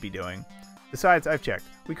you should be doing. Besides, I've checked.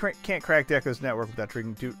 We can't crack Deco's network without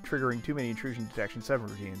triggering too many intrusion detection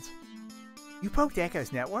subroutines. You poked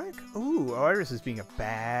Deco's network? Ooh, Iris is being a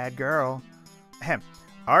bad girl. Ahem.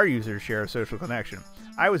 Our users share a social connection.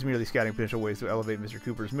 I was merely scouting potential ways to elevate Mr.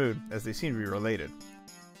 Cooper's mood, as they seem to be related.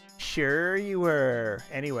 Sure you were.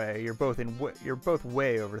 Anyway, you're both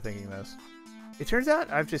way overthinking this. It turns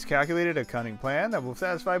out I've just calculated a cunning plan that will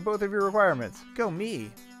satisfy both of your requirements. Go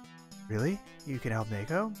me. Really? You can help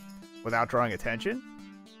Neko? Without drawing attention?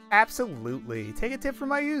 Absolutely. Take a tip from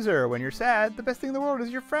my user. When you're sad, the best thing in the world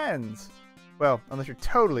is your friends. Well, unless you're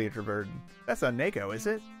totally introverted. That's not Neko, is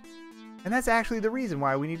it? And that's actually the reason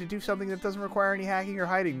why we need to do something that doesn't require any hacking or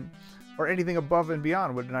hiding, or anything above and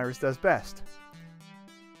beyond what an Iris does best.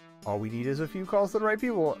 All we need is a few calls to the right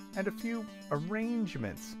people, and a few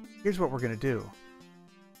arrangements. Here's what we're gonna do.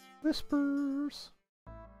 Whispers.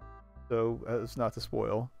 So, as not to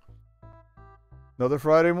spoil. Another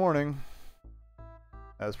Friday morning.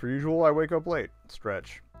 As per usual, I wake up late,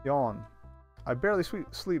 stretch, yawn. I barely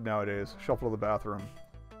sleep nowadays, shuffle to the bathroom.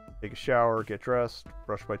 Take a shower, get dressed,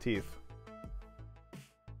 brush my teeth.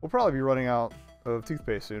 We'll probably be running out of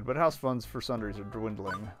toothpaste soon, but house funds for sundries are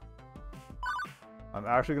dwindling. I'm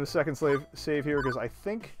actually going to second save here because I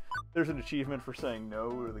think there's an achievement for saying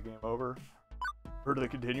no to the game over, or to the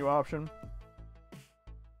continue option.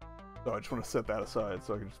 So I just want to set that aside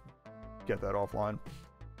so I can just get that offline.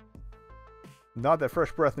 Not that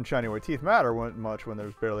fresh breath and shiny white teeth matter much when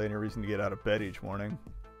there's barely any reason to get out of bed each morning.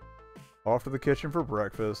 Off to the kitchen for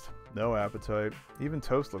breakfast. No appetite. Even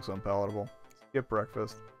toast looks unpalatable. Skip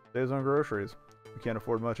breakfast. Saves on groceries. We can't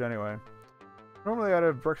afford much anyway. Normally I'd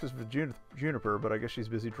have breakfast with Juniper, but I guess she's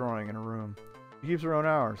busy drawing in her room. She keeps her own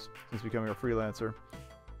hours since becoming a freelancer.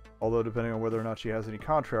 Although depending on whether or not she has any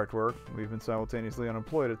contract work, we've been simultaneously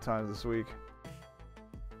unemployed at times this week.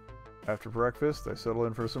 After breakfast, I settle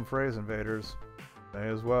in for some phrase invaders. May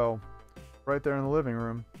as well. Right there in the living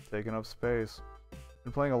room, taking up space.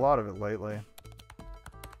 Been playing a lot of it lately.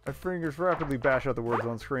 My fingers rapidly bash out the words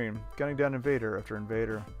on screen, gunning down invader after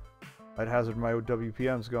invader. I'd hazard my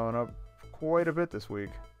WPM's going up quite a bit this week,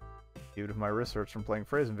 even if my wrist hurts from playing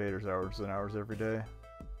phrase invaders hours and hours every day.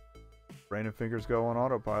 Brain and fingers go on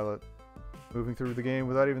autopilot, moving through the game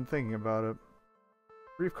without even thinking about it.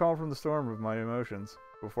 Brief calm from the storm of my emotions.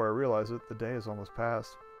 Before I realize it, the day is almost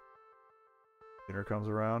past. Dinner comes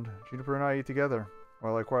around. Juniper and I eat together,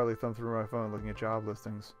 while I quietly thumb through my phone looking at job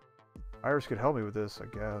listings. Iris could help me with this,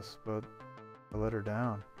 I guess, but I let her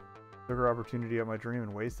down. Took her opportunity at my dream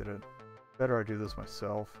and wasted it. Better I do this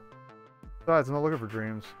myself. Besides, I'm not looking for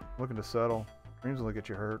dreams. I'm looking to settle. Dreams only get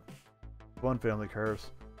you hurt. One family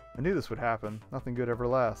curse. I knew this would happen. Nothing good ever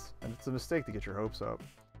lasts, and it's a mistake to get your hopes up.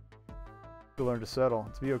 To learn to settle,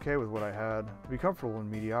 to be okay with what I had, to be comfortable in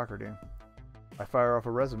mediocrity. I fire off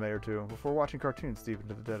a resume or two before watching cartoons deep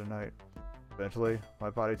into the dead of night. Eventually, my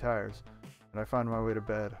body tires, and I find my way to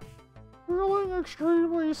bed. Feeling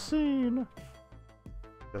extremely seen.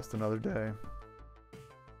 Just another day.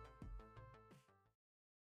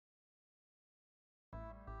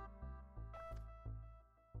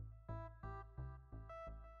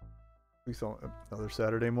 Another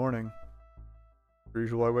Saturday morning. As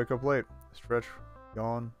usual, I wake up late. Stretch,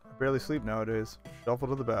 yawn. I barely sleep nowadays. Shuffle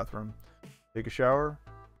to the bathroom. Take a shower,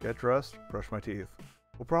 get dressed, brush my teeth.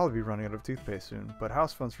 We'll probably be running out of toothpaste soon, but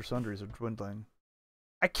house funds for sundries are dwindling.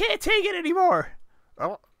 I can't take it anymore!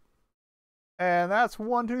 Oh. And that's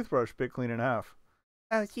one toothbrush bit clean in half.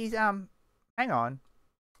 Oh, geez, hang on.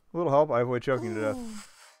 A little help, I avoid choking to death.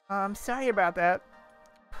 I'm sorry about that.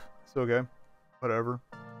 It's okay. Whatever.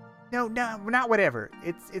 No, not whatever.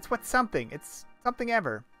 It's what's something. It's something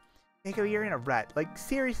ever. Neko, you're in a rut. Like,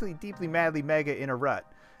 seriously, deeply, madly, mega in a rut.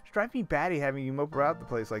 It's driving me batty having you mope around the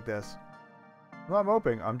place like this. I'm not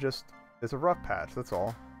moping, it's a rough patch, that's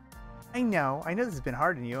all. I know this has been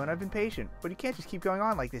hard on you, and I've been patient, but you can't just keep going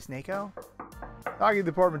on like this, Neko. Knocking at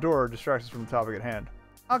the apartment door distracts us from the topic at hand.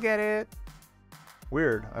 I'll get it.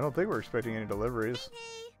 Weird, I don't think we're expecting any deliveries.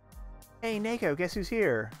 Hey, Neko, guess who's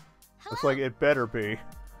here? Looks like it better be.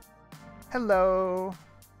 Hello.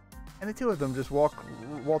 And the two of them just waltz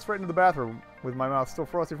right into the bathroom with my mouth still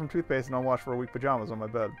frosty from toothpaste and unwashed for a week pajamas on my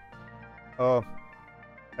bed.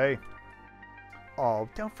 Hey. Oh,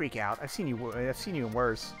 don't freak out. I've seen you in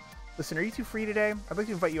worse. Listen, are you two free today? I'd like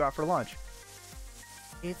to invite you out for lunch.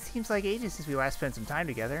 It seems like ages since we last spent some time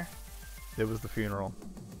together. It was the funeral.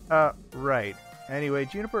 Right. Anyway,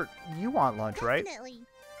 Juniper, you want lunch, right? Definitely.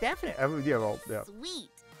 Yeah. Sweet.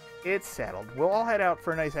 It's settled. We'll all head out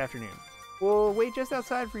for a nice afternoon. We'll wait just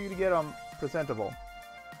outside for you to get, presentable.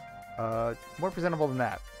 More presentable than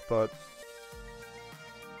that, but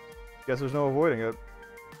guess there's no avoiding it.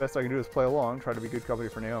 Best I can do is play along, try to be good company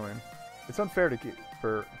for Naomi. It's unfair to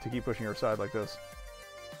keep pushing her aside like this.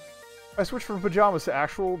 I switched from pajamas to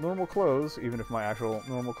actual normal clothes, even if my actual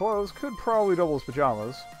normal clothes could probably double as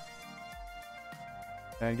pajamas.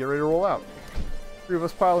 And get ready to roll out. Three of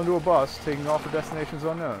us pile into a bus, taking off for destinations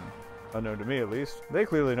unknown. Unknown to me, at least. They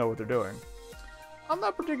clearly know what they're doing. I'm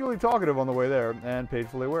not particularly talkative on the way there, and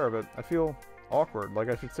painfully aware of it. I feel awkward, like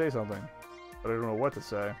I should say something, but I don't know what to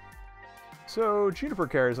say. So, Juniper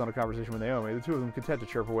carries on a conversation with Naomi, the two of them content to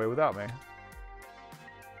chirp away without me.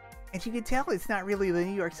 And you can tell it's not really the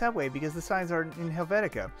New York subway because the signs are in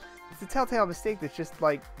Helvetica. It's a telltale mistake that's just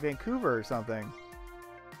like Vancouver or something.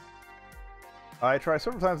 I try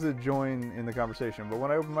several times to join in the conversation, but when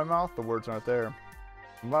I open my mouth, the words aren't there.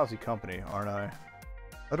 I'm lousy company, aren't I?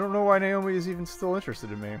 I don't know why Naomi is even still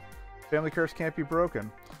interested in me. Family curse can't be broken.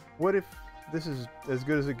 What if this is as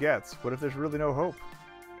good as it gets? What if there's really no hope?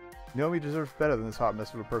 Naomi deserves better than this hot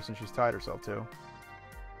mess of a person she's tied herself to.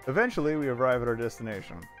 Eventually, we arrive at our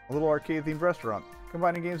destination. A little arcade-themed restaurant,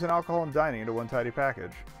 combining games and alcohol and dining into one tidy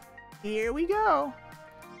package. Here we go!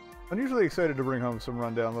 Unusually excited to bring home some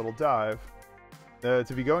rundown little dive.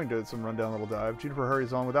 Juniper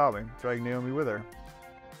hurries on without me, dragging Naomi with her.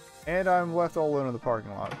 And I'm left all alone in the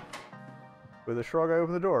parking lot. With a shrug, I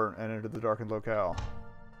open the door and enter the darkened locale.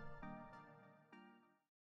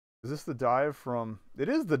 Is this the dive from... It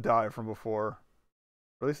is the dive from before. Or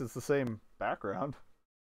at least it's the same background.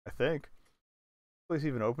 I think. Place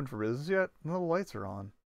even open for business yet? No, the lights are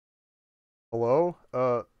on. Hello?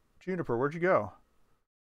 Juniper, where'd you go?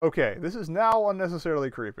 Okay, this is now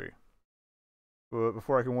unnecessarily creepy. But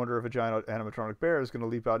before I can wonder if a giant animatronic bear is going to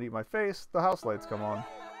leap out and eat my face, the house lights come on.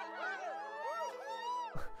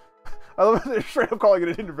 I love that they're straight up calling it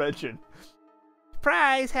an intervention.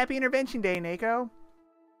 Surprise! Happy Intervention Day, Neko!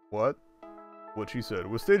 What? What she said.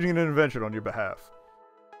 Was staging an intervention on your behalf.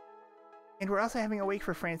 And we're also having a wake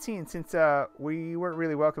for Francine since we weren't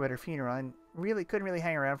really welcome at her funeral and couldn't really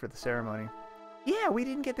hang around for the ceremony. Yeah, we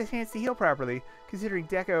didn't get the chance to heal properly, considering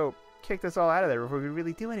Deco kicked us all out of there before we could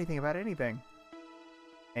really do anything about anything.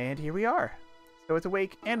 And here we are. So it's a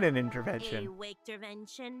wake and an intervention. A wake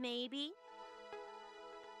intervention, maybe?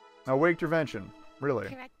 A wake intervention. Really?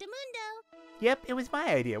 Correctamundo. Yep, it was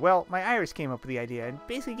my idea. Well, my Iris came up with the idea and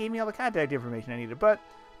basically gave me all the contact information I needed, but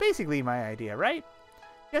basically my idea, right?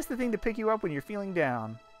 Just the thing to pick you up when you're feeling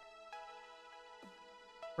down.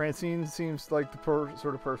 Francine seems like the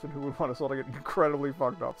sort of person who would want us all to get incredibly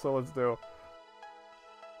fucked up, so let's do.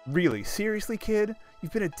 Really? Seriously, kid?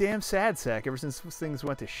 You've been a damn sad sack ever since things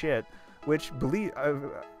went to shit, which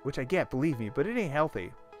I get, believe me, but it ain't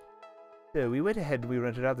healthy. So we went ahead and we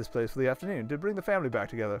rented out this place for the afternoon to bring the family back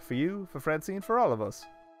together. For you, for Francine, for all of us.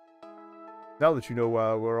 Now that you know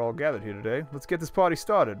why we're all gathered here today, let's get this party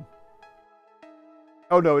started.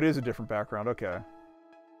 Oh no, it is a different background, okay.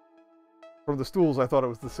 From the stools, I thought it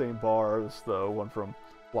was the same bar as the one from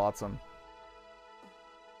Flotsam.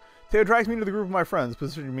 Teo drags me into the group of my friends,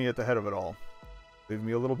 positioning me at the head of it all. Leaving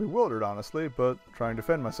me a little bewildered, honestly, but trying to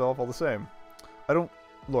defend myself all the same. I don't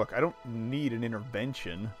need an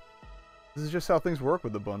intervention. This is just how things work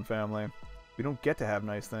with the Bun family. We don't get to have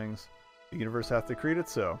nice things. The universe has to create it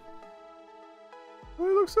so. Oh,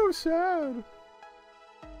 you look so sad.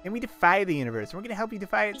 And we defy the universe, and we're gonna help you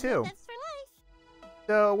defy it too. That's for life.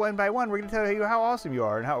 So one by one, we're gonna tell you how awesome you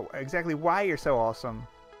are and how exactly why you're so awesome.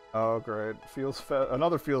 Oh, great.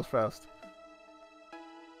 Another feels fest.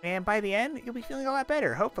 And by the end, you'll be feeling a lot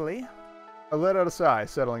better, hopefully. I let out a sigh,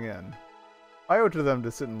 settling in. I owed it to them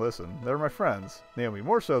to sit and listen. They were my friends. Naomi,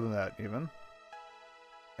 more so than that, even.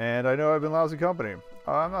 And I know I've been lousy company.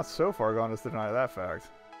 I'm not so far gone as to deny that fact.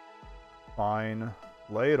 Fine.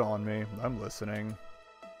 Lay it on me. I'm listening.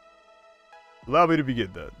 Allow me to begin,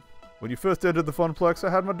 then. When you first entered the Funplex, I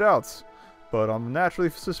had my doubts. But I'm a naturally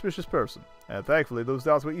suspicious person. And thankfully, those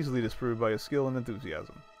doubts were easily disproved by your skill and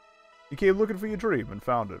enthusiasm. You came looking for your dream and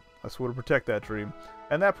found it. I swore to protect that dream,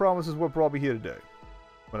 and that promise is what brought me here today.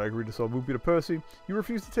 When I agreed to sell Moopy to Percy, you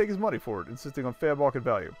refused to take his money for it, insisting on fair market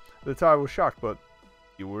value. At the time I was shocked, but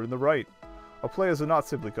you were in the right. Our players are not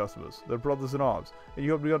simply customers, they're brothers in arms, and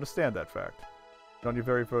you helped me understand that fact. And on your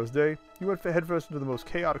very first day, you went headfirst into the most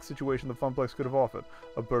chaotic situation the Funplex could have offered,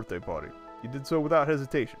 a birthday party. You did so without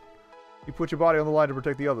hesitation. You put your body on the line to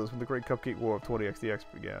protect the others when the Great Cupcake War of 20XDX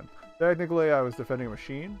began. Technically, I was defending a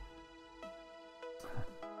machine.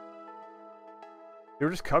 They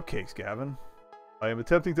were just cupcakes, Gavin. I am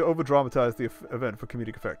attempting to over-dramatize the event for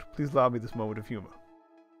comedic effect. Please allow me this moment of humor.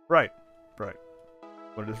 Right.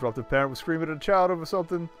 When a disruptive parent was screaming at a child over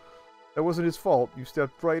something that wasn't his fault, you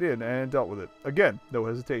stepped right in and dealt with it. Again, no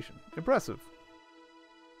hesitation. Impressive.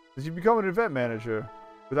 As you become an event manager,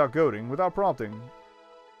 without goading, without prompting,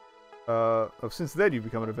 since then you've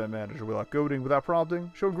become an event manager without goading, without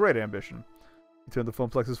prompting, showing great ambition. You turned the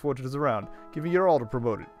Funplex's fortunes around, giving your all to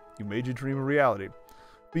promote it. You made your dream a reality.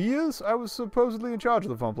 For years, I was supposedly in charge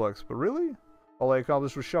of the Funplex, but really? All I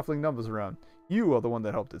accomplished was shuffling numbers around. You are the one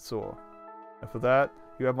that helped it soar. And for that,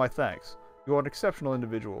 you have my thanks. You are an exceptional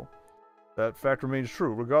individual. That fact remains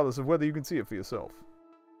true, regardless of whether you can see it for yourself.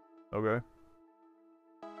 Okay.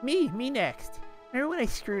 Me next. Remember when I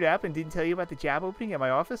screwed up and didn't tell you about the job opening at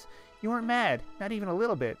my office? You weren't mad. Not even a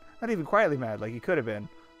little bit. Not even quietly mad like you could have been.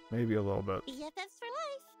 Maybe a little bit. Yeah, that's for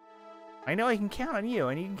life. I know I can count on you,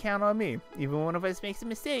 and you can count on me. Even when one of us makes a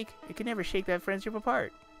mistake, it can never shake that friendship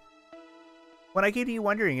apart. When I came to you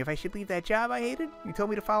wondering if I should leave that job I hated, you told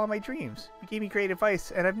me to follow my dreams. You gave me great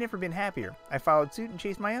advice, and I've never been happier. I followed suit and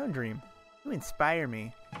chased my own dream. You inspire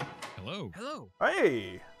me. Hello.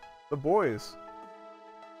 Hey! The boys.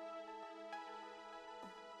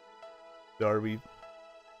 Are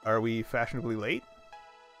we fashionably late?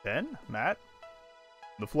 10? Matt?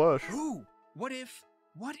 The flush. Ooh, what if?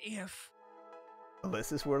 Unless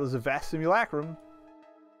this world is a vast simulacrum.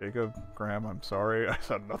 Jacob, Graham, I'm sorry. I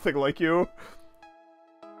sound nothing like you.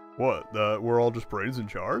 What? We're all just brains in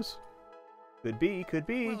jars? Could be.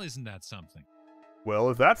 Well, isn't that something? Well,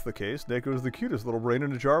 if that's the case, Neko is the cutest little brain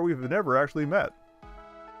in a jar we've never actually met.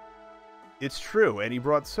 It's true, and he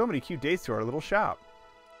brought so many cute dates to our little shop.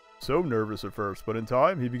 So nervous at first, but in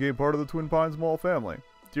time, he became part of the Twin Pines Mall family.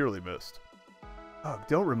 Dearly missed. Ugh,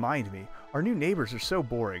 don't remind me. Our new neighbors are so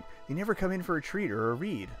boring. They never come in for a treat or a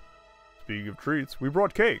read. Speaking of treats, we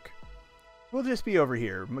brought cake. We'll just be over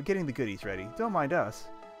here, getting the goodies ready. Don't mind us.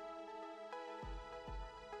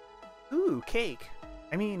 Ooh, cake.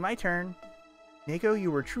 I mean, my turn. Neko,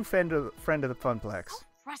 you were a true friend of the Funplex. So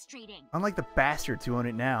frustrating. Unlike the bastards who own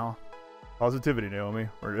it now. Positivity, Naomi.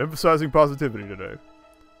 We're emphasizing positivity today.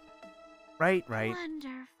 Right.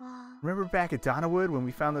 Wonderful. Remember back at Donnawood when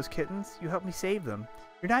we found those kittens? You helped me save them.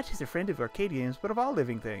 You're not just a friend of arcade games, but of all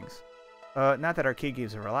living things. Not that arcade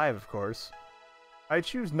games are alive, of course. I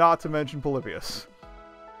choose not to mention Polybius.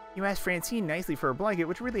 You asked Francine nicely for a blanket,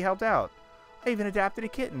 which really helped out. I even adopted a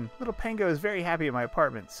kitten. Little Pengo is very happy at my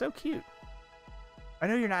apartment. So cute. I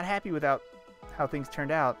know you're not happy with how things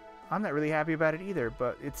turned out. I'm not really happy about it either,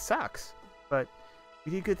 but it sucks. But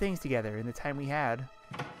we did good things together in the time we had.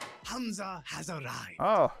 Hamza has arrived.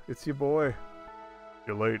 Oh, it's your boy.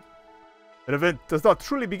 You're late. An event does not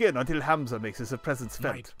truly begin until Hamza makes his presence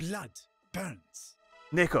felt. My blood burns.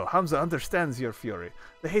 Neko, Hamza understands your fury.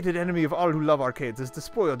 The hated enemy of all who love arcades has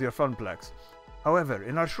despoiled your Funplex. However,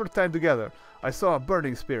 in our short time together, I saw a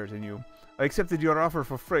burning spirit in you. I accepted your offer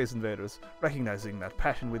for Phrase Invaders, recognizing that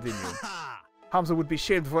passion within you. Hamza would be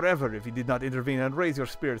shamed forever if he did not intervene and raise your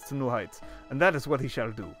spirits to new heights, and that is what he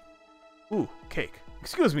shall do. Ooh, cake.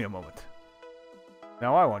 Excuse me a moment.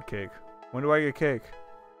 Now I want cake. When do I get cake?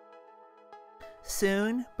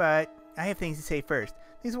 Soon, but I have things to say first.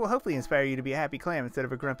 These will hopefully inspire you to be a happy clam instead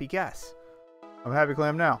of a grumpy Gus. I'm a happy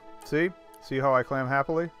clam now. See? See how I clam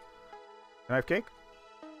happily? Can I have cake?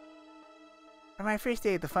 From my first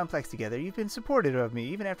day at the Funplex together, you've been supportive of me,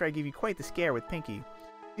 even after I gave you quite the scare with Pinky.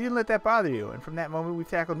 You didn't let that bother you, and from that moment we've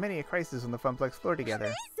tackled many a crisis on the Funplex floor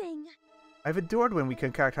together. Amazing! I've adored when we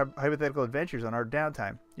concoct hypothetical adventures on our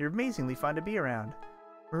downtime. You're amazingly fun to be around.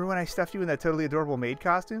 Remember when I stuffed you in that totally adorable maid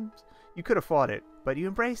costumes? You could have fought it, but you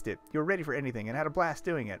embraced it. You were ready for anything and had a blast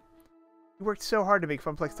doing it. You worked so hard to make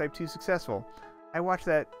Funplex Type 2 successful. I watched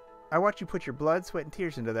you put your blood, sweat, and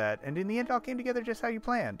tears into that, and in the end it all came together just how you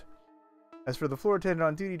planned. As for the floor attendant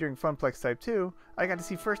on duty during Funplex Type 2, I got to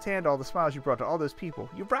see firsthand all the smiles you brought to all those people.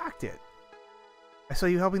 You rocked it! I saw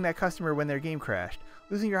you helping that customer when their game crashed.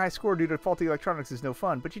 Losing your high score due to faulty electronics is no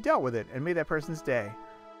fun, but you dealt with it and made that person's day.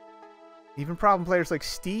 Even problem players like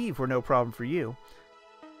Steve were no problem for you.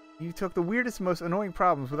 You took the weirdest and most annoying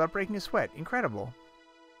problems without breaking a sweat. Incredible.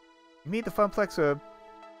 You made the Funplex a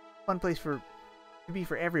fun place to be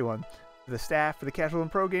for everyone. For the staff, for the casual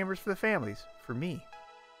and pro gamers, for the families. For me.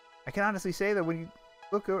 I can honestly say that when you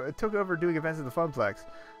took over doing events at the Funplex,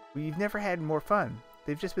 we've never had more fun.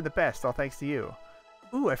 They've just been the best, all thanks to you.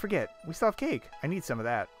 Ooh, I forget. We still have cake. I need some of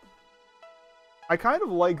that. I kind of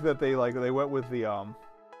like that they went with the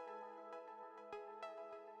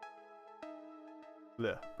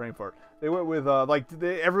brain fart. They went with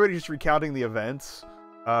everybody just recounting the events.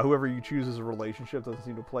 Whoever you choose as a relationship doesn't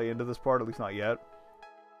seem to play into this part, at least not yet.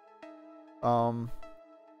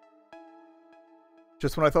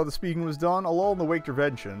 Just when I thought the speaking was done, a lull in the wake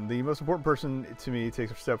intervention. The most important person to me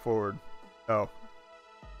takes a step forward. Oh.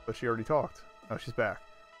 But she already talked. Oh, she's back.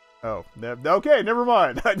 Oh. Okay, never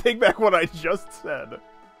mind. I take back what I just said.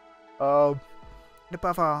 And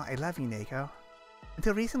above all, I love you, Neko.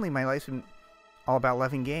 Until recently, my life's been all about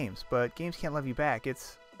loving games, but games can't love you back.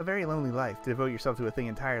 It's a very lonely life to devote yourself to a thing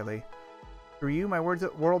entirely. Through you, my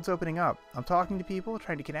world's opening up. I'm talking to people,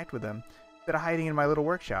 trying to connect with them, instead of hiding in my little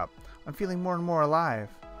workshop. I'm feeling more and more alive.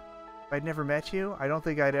 If I'd never met you, I don't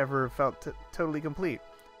think I'd ever felt totally complete.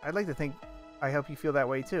 I'd like to think I help you feel that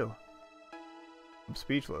way too. I'm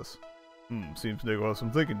speechless. Seems Neko has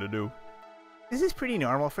some thinking to do. This is pretty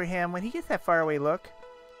normal for him when he gets that faraway look.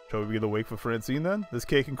 Shall we begin the wake for Francine then? There's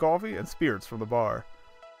cake and coffee and spirits from the bar.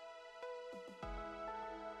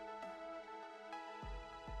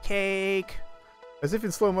 Cake! As if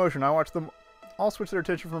in slow motion, I watch them all switch their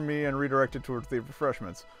attention from me and redirect it towards the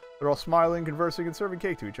refreshments. They're all smiling, conversing, and serving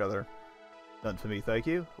cake to each other. None for me, thank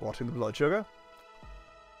you. Watching the blood sugar.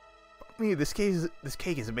 Fuck me, this cake is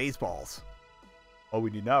amazeballs. All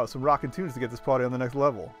we need now is some rockin' tunes to get this party on the next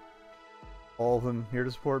level. All of them here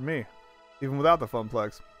to support me. Even without the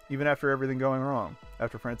Funplex. Even after everything going wrong.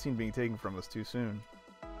 After Francine being taken from us too soon.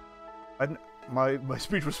 My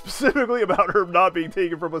speech was specifically about her not being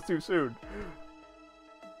taken from us too soon.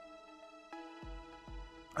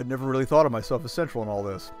 I'd never really thought of myself as central in all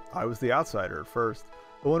this. I was the outsider at first.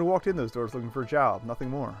 The one who walked in those doors looking for a job, nothing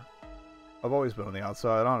more. I've always been on the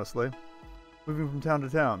outside, honestly. Moving from town to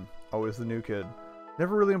town. Always the new kid.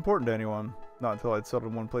 Never really important to anyone. Not until I'd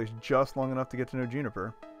settled in one place just long enough to get to know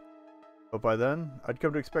Juniper. But by then, I'd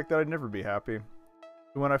come to expect that I'd never be happy. And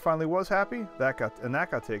when I finally was happy, that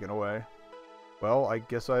got taken away. Well, I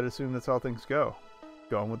guess I'd assume that's how things go.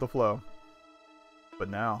 Going with the flow. But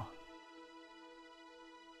now...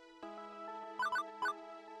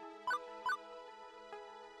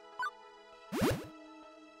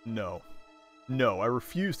 No. No, I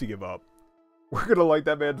refuse to give up. We're gonna light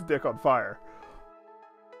that man's dick on fire.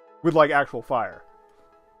 With, like, actual fire.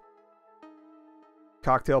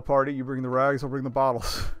 Cocktail party, you bring the rags, I'll bring the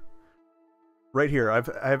bottles. Right here, I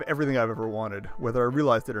have everything I've ever wanted, whether I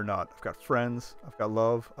realized it or not. I've got friends, I've got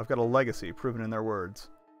love, I've got a legacy proven in their words.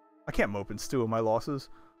 I can't mope and stew in my losses.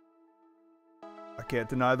 I can't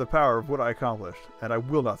deny the power of what I accomplished, and I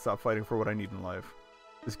will not stop fighting for what I need in life.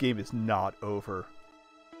 This game is not over.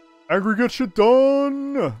 Angry gets shit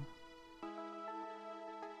done!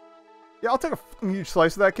 Yeah, I'll take a huge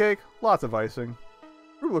slice of that cake. Lots of icing.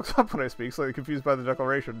 Rue looks up when I speak, slightly confused by the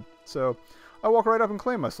declaration. So, I walk right up and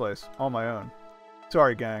claim my slice, on my own.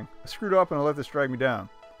 Sorry, gang. I screwed up and I let this drag me down.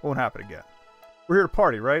 Won't happen again. We're here to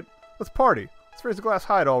party, right? Let's party. Let's raise a glass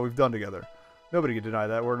high to all we've done together. Nobody can deny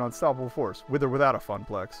that. We're an unstoppable force, with or without a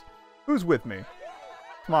Funplex. Who's with me?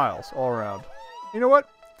 Smiles, all around. You know what?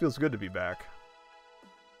 Feels good to be back.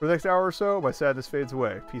 For the next hour or so, my sadness fades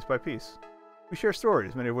away, piece by piece. We share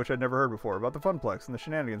stories, many of which I'd never heard before, about the Funplex and the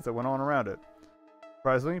shenanigans that went on around it.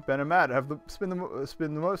 Surprisingly, Ben and Matt have spin the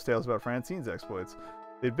most tales about Francine's exploits.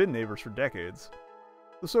 They'd been neighbors for decades.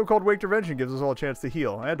 The so-called Wake Intervention gives us all a chance to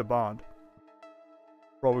heal and to bond.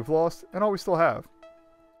 For all we've lost, and all we still have,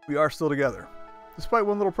 we are still together, despite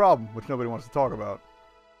one little problem, which nobody wants to talk about.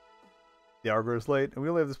 The hour grows late, and we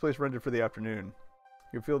only have this place rented for the afternoon.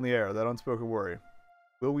 You can feel in the air that unspoken worry.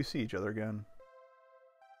 Will we see each other again?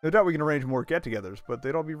 No doubt we can arrange more get-togethers, but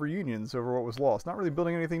they'd all be reunions over what was lost, not really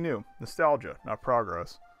building anything new. Nostalgia, not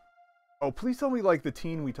progress. Oh, please tell me, like, the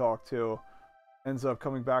teen we talked to ends up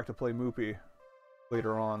coming back to play Moopy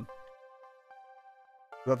later on.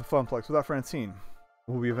 Without the Funplex, without Francine,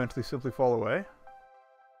 will we eventually simply fall away?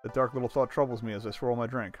 That dark little thought troubles me as I swirl my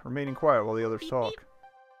drink, remaining quiet while the others talk.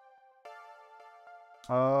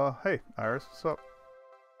 Hey, Iris, what's up?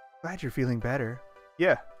 Glad you're feeling better.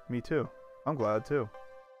 Yeah, me too. I'm glad, too.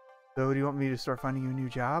 So, do you want me to start finding you a new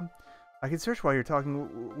job? I can search while you're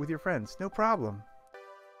talking with your friends, no problem.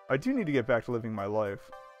 I do need to get back to living my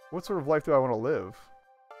life. What sort of life do I want to live?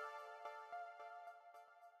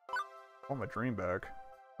 I want my dream back.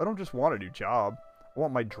 I don't just want a new job. I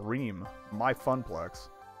want my dream, my funplex.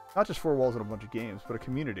 Not just 4 walls and a bunch of games, but a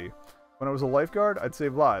community. When I was a lifeguard, I'd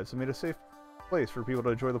save lives and made a safe place for people to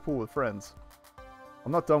enjoy the pool with friends.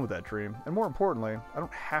 I'm not done with that dream, and more importantly, I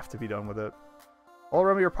don't have to be done with it. All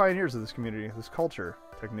around me are pioneers of this community, this culture.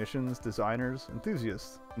 Technicians, designers,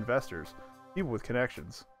 enthusiasts, investors, people with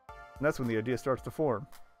connections. And that's when the idea starts to form.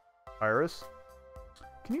 Iris?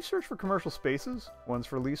 Can you search for commercial spaces? Ones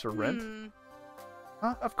for lease or rent?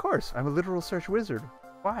 Of course. I'm a literal search wizard.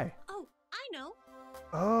 Why? Oh, I know.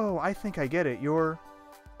 Oh, I think I get it. You're...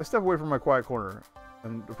 I step away from my quiet corner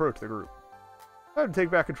and approach the group. I have to take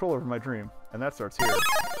back control over my dream, and that starts here.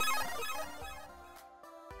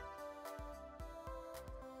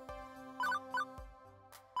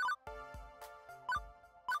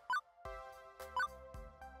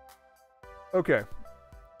 Okay.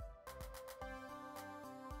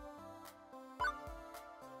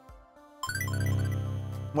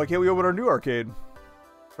 Why can't we open our new arcade?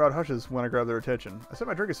 Crowd hushes when I grab their attention. I set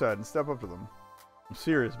my drink aside and step up to them. I'm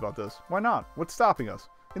serious about this. Why not? What's stopping us?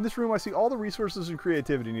 In this room, I see all the resources and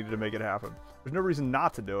creativity needed to make it happen. There's no reason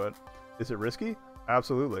not to do it. Is it risky?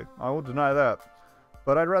 Absolutely. I won't deny that.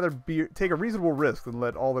 But I'd rather take a reasonable risk than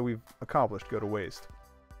let all that we've accomplished go to waste.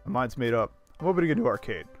 My mind's made up. I'm opening a new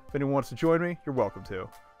arcade. If anyone wants to join me, you're welcome to.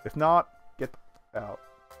 If not, get out.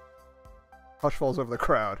 Hush falls over the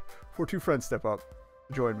crowd before 2 friends step up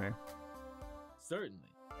to join me.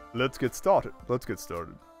 Certainly. Let's get started. Let's get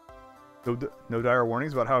started. No dire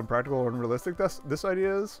warnings about how impractical or unrealistic this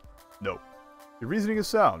idea is? No. Your reasoning is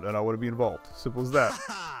sound, and I want to be involved. Simple as that.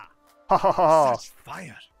 Ha ha ha ha! Such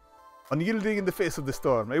fire! Unyielding in the face of the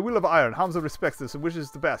storm, a will of iron, Hamza respects this and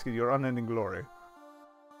wishes to bask in your unending glory.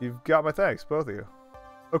 You've got my thanks, both of you.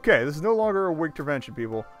 Okay, this is no longer a Wigtervention,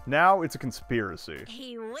 people. Now it's a conspiracy.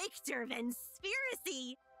 A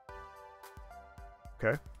Wigtervenspiracy!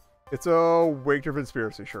 Okay. It's a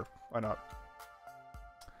Wigtervenspiracy, sure. Why not?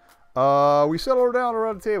 We settle down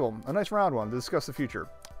around a table, a nice round one, to discuss the future.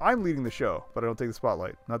 I'm leading the show, but I don't take the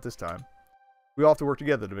spotlight. Not this time. We all have to work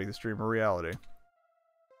together to make this dream a reality.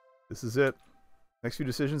 This is it. Next few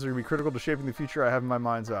decisions are going to be critical to shaping the future I have in my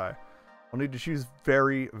mind's eye. I'll need to choose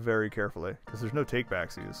very, very carefully, because there's no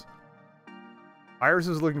take-backsies. Iris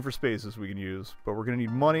is looking for spaces we can use, but we're going to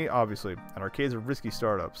need money, obviously, and arcades are risky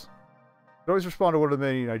startups. I can always respond to one of the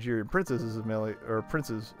many Nigerian princesses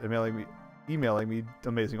emailing me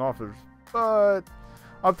amazing offers, but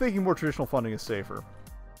I'm thinking more traditional funding is safer.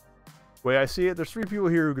 The way I see it, there's 3 people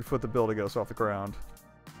here who could foot the bill to get us off the ground.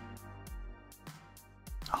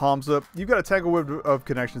 Hamza, you've got a tangled web of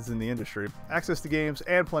connections in the industry, access to games,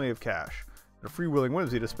 and plenty of cash, and a freewheeling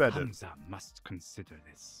whimsy to spend it. Hamza must consider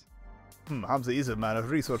this. Hamza is a man of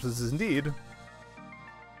resources indeed.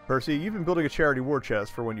 Percy, you've been building a charity war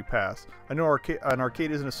chest for when you pass. I know an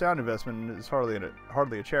arcade isn't a sound investment and is hardly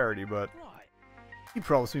a charity, but you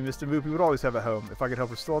promised me Mr. Moopy would always have a home. If I could help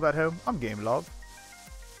restore that home, I'm game, love.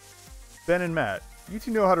 Ben and Matt, you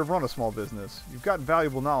 2 know how to run a small business. You've got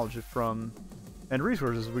valuable knowledge from and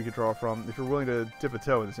resources we could draw from if you're willing to dip a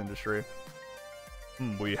toe in this industry.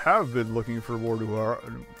 We have been looking for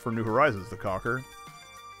new horizons to conquer.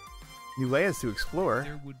 New lands to explore.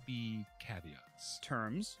 There would be caveats,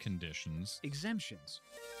 Terms, conditions, exemptions,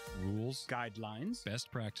 rules, guidelines,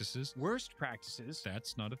 best practices. worst practices.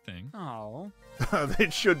 That's not a thing. Oh.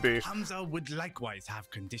 It should be. Hamza would likewise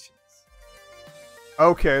have conditions.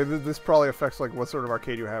 Okay, this probably affects like what sort of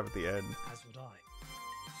arcade you have at the end. As would I.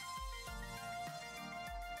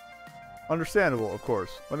 Understandable, of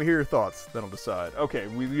course. Let me hear your thoughts, then I'll decide. Okay,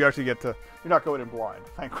 we actually get to... You're not going in blind.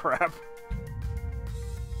 Thank crap.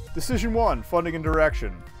 Decision 1, funding and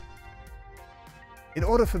direction. In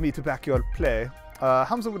order for me to back your play,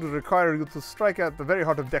 Hamza would require you to strike at the very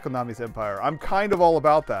heart of Dekonami's empire. I'm kind of all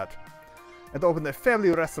about that. And open a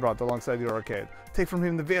family restaurant alongside your arcade. Take from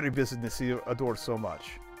him the very business he adores so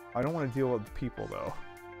much. I don't want to deal with people, though.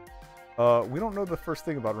 We don't know the first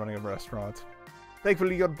thing about running a restaurant.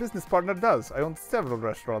 Thankfully, your business partner does. I own several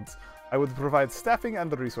restaurants. I would provide staffing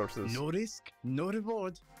and the resources. No risk, no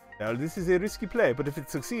reward. Now, this is a risky play, but if it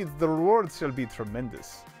succeeds, the rewards shall be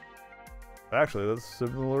tremendous. Actually, that's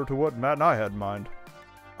similar to what Matt and I had in mind.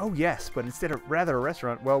 Oh, yes, but instead of rather a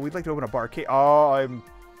restaurant, well, we'd like to open a barcade. Oh, I'm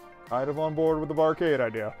kind of on board with the barcade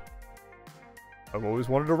idea. I've always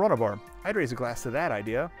wanted to run a bar. I'd raise a glass to that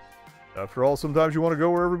idea. After all, sometimes you want to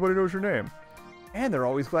go where everybody knows your name. And they're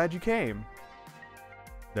always glad you came.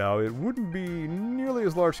 Now, it wouldn't be nearly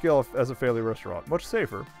as large scale as a family restaurant. Much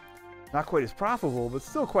safer. Not quite as profitable, but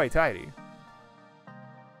still quite tidy.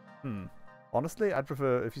 Honestly, I'd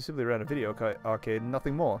prefer if you simply ran a video arcade and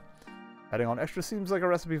nothing more. Adding on extra seems like a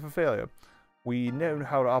recipe for failure. We know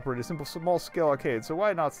how to operate a simple small-scale arcade, so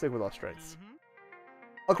why not stick with our strengths?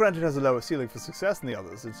 I'll grant it has a lower ceiling for success than the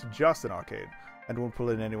others. It's just an arcade, and won't pull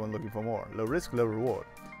in anyone looking for more. Low risk, low reward.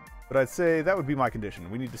 But I'd say that would be my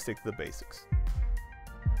condition. We need to stick to the basics.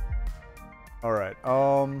 Alright,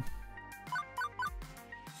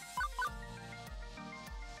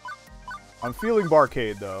 I'm feeling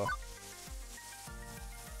barcade though.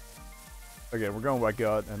 Again, we're going by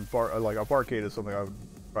gut, and like a barcade is something I would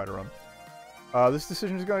try to run. This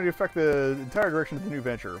decision is going to affect the entire direction of the new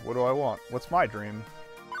venture. What do I want? What's my dream?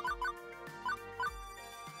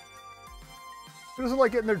 Who doesn't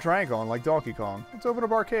like getting their drank on like Donkey Kong? Let's open a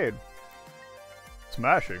barcade.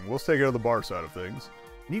 Smashing. We'll take care of the bar side of things.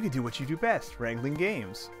 And you can do what you do best, wrangling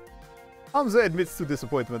games. Hamza admits to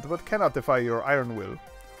disappointment, but cannot defy your iron will.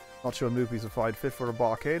 Not sure Moopies a fine fit for a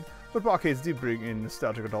barcade, but barcades do bring in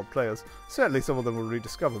nostalgic adult players. Certainly some of them will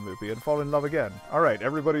rediscover Moopy and fall in love again. Alright,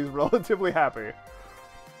 everybody's relatively happy.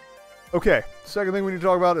 Okay, second thing we need to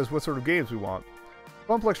talk about is what sort of games we want.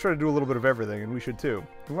 Funplex try to do a little bit of everything, and we should too.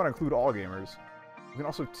 We want to include all gamers. We can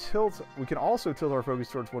also tilt our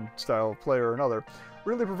focus towards one style of player or another.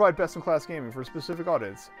 Really provide best-in-class gaming for a specific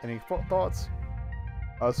audience. Any thoughts?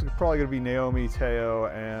 This is probably going to be Naomi, Teo,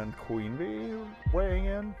 and Queen Bee weighing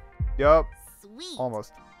in. Yup. Sweet.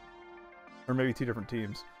 Almost. Or maybe two different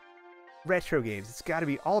teams. Retro games. It's got to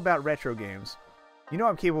be all about retro games. You know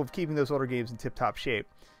I'm capable of keeping those older games in tip-top shape.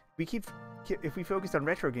 If we focused on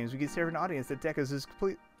retro games, we could serve an audience that Deco's is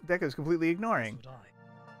completely ignoring.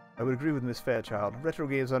 I would agree with Miss Fairchild. Retro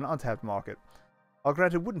games are an untapped market. I'll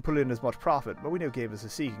grant it wouldn't pull in as much profit, but we know gamers are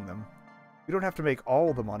seeking them. We don't have to make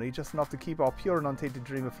all the money, just enough to keep our pure and untainted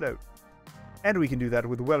dream afloat. And we can do that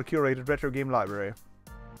with a well-curated retro game library.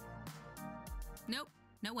 Nope,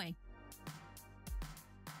 no way.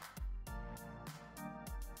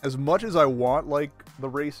 As much as I want, like, the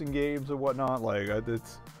racing games and whatnot, like,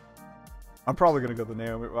 I'm probably going to go the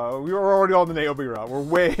Naomi. We were already on the Naomi route. We're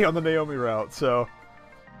way on the Naomi route, so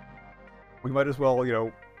we might as well, you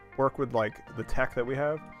know, work with, like, the tech that we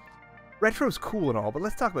have. Retro's cool and all, but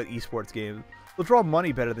let's talk about esports games. They'll draw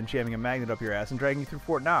money better than jamming a magnet up your ass and dragging you through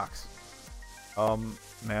Fort Knox.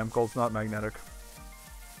 Ma'am, gold's not magnetic.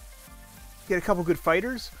 Get a couple good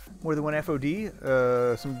fighters, more than one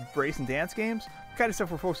FOD, some race and dance games, the kind of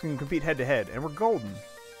stuff where folks can compete head-to-head, and we're golden.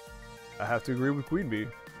 I have to agree with Queen Bee.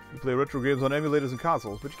 You play retro games on emulators and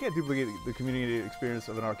consoles, but you can't duplicate the community experience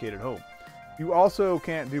of an arcade at home. You also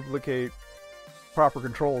can't duplicate proper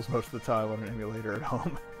controls most of the time on an emulator at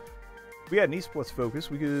home. If we had an esports focus,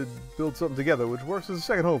 we could build something together which works as a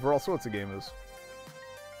second home for all sorts of gamers.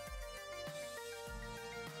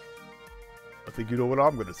 I think you know what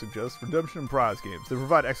I'm going to suggest. Redemption and prize games. They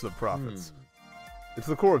provide excellent profits. It's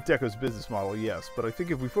the core of Deco's business model, yes, but I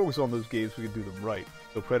think if we focus on those games, we can do them right.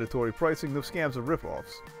 No predatory pricing, no scams or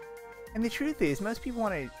rip-offs. And the truth is, most people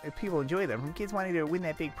enjoy them, from kids wanting to win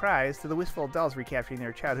that big prize to the wistful adults recapturing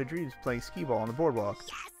their childhood dreams playing skee-ball on the boardwalk.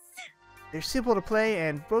 Yes! They're simple to play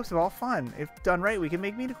and, most of all, fun. If done right, we can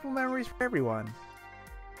make meaningful memories for everyone.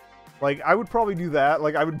 Like, I would probably do that.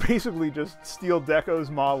 Like, I would basically just steal Deco's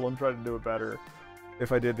model and try to do it better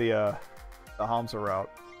if I did the Hamza route.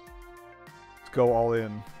 Let's go all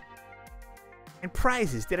in. And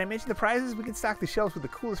prizes. Did I mention the prizes? We can stock the shelves with the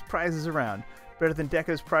coolest prizes around. Better than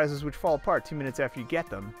Deco's prizes which fall apart 2 minutes after you get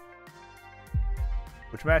them.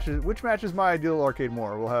 Which matches my ideal arcade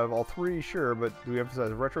more? We'll have all three, sure, but do we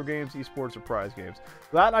emphasize retro games, esports, or prize games?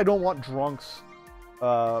 That I don't want drunks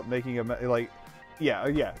making a... like,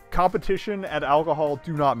 yeah. Competition and alcohol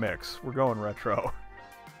do not mix. We're going retro.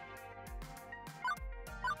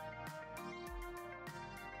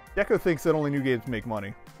 Deco thinks that only new games make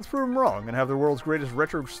money. Let's prove him wrong and have the world's greatest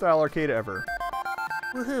retro-style arcade ever.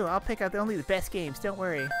 Woohoo, I'll pick out only the best games, don't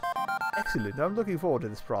worry. Excellent, I'm looking forward to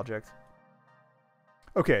this project.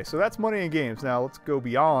 Okay, so that's money and games. Now let's go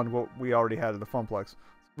beyond what we already had at the Funplex. Let's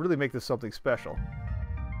really make this something special.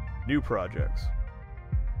 New projects.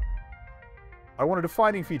 I want a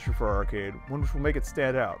defining feature for our arcade, one which will make it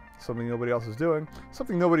stand out. Something nobody else is doing,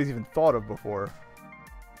 something nobody's even thought of before.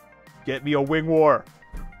 Get me a wing war.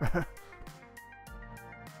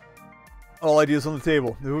 All ideas on the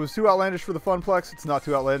table. If it was too outlandish for the Funplex, it's not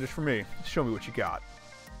too outlandish for me. Show me what you got.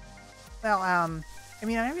 Well, I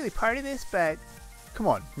mean, I'm not really part of this, but... Come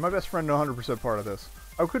on, you're my best friend and 100% part of this.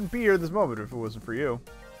 I couldn't be here at this moment if it wasn't for you.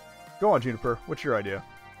 Go on, Juniper. What's your idea?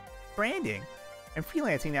 Branding. I'm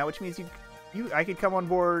freelancing now, which means I could come on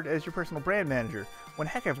board as your personal brand manager. One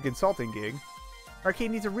heck of a consulting gig. Arcade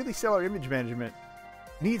needs really stellar image management.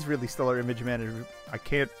 I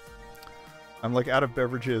can't... I'm like out of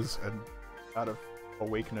beverages and out of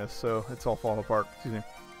awakeness, so it's all falling apart. Excuse me.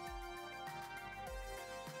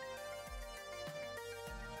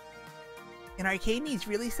 An arcade needs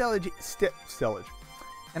really stellar... Stellage.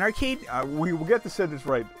 An arcade... we will get the sentence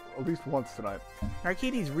right at least once tonight. An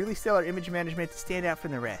arcade needs really stellar image management to stand out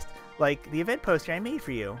from the rest. Like the event poster I made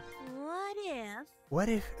for you. What if? What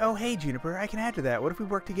if... Oh, hey, Juniper, I can add to that. What if we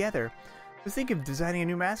work together? I was thinking of designing a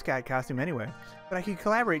new mascot costume anyway, but I could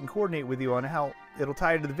collaborate and coordinate with you on how it'll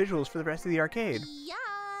tie into the visuals for the rest of the arcade. Yes!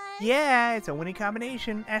 Yeah, it's a winning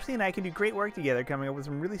combination. Ashley and I can do great work together coming up with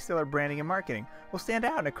some really stellar branding and marketing. We'll stand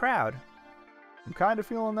out in a crowd. I'm kind of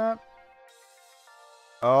feeling that.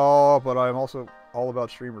 Oh, but I'm also all about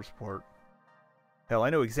streamer support. Hell, I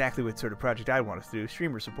know exactly what sort of project I'd want us to do.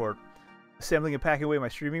 Streamer support. Assembling and packing away my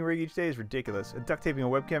streaming rig each day is ridiculous, and duct taping a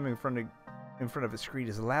webcam in front of a screen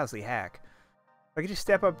is a lousy hack. If I could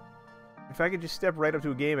just step right up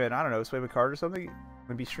to a game and, I don't know, swipe a card or something,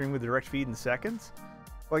 and be streamed with direct feed in seconds,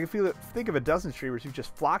 well, I can think of a dozen streamers who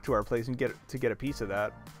just flock to our place and get a piece of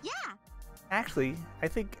that. Yeah! Actually, I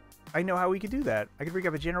think I know how we could do that. I could rig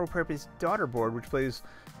up a general-purpose daughter board which plays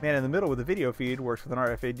man in the middle with a video feed, works with an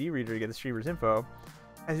RFID reader to get the streamer's info,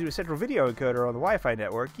 has to do a central video encoder on the Wi-Fi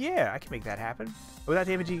network. Yeah, I can make that happen, without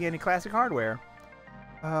damaging any classic hardware.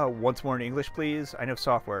 Once more in English, please. I know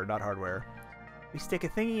software, not hardware. We stick a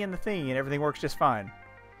thingy in the thingy and everything works just fine.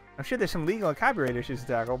 I'm sure there's some legal and copyright issues to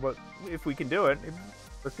tackle, but if we can do it,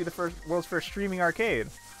 let's be the world's first streaming arcade.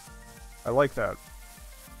 I like that.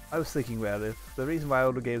 I was thinking, well, if the reason why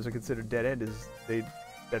older games are considered dead-end is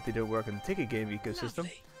that they don't work in the ticket game ecosystem,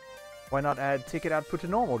 Lovely. why not add ticket output to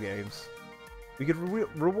normal games? We could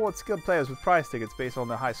reward skilled players with prize tickets based on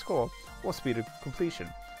their high score or speed of completion.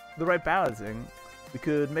 With the right balancing, we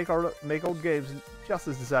could make old games just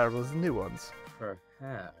as desirable as the new ones.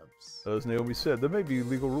 Perhaps. As Naomi said, there may be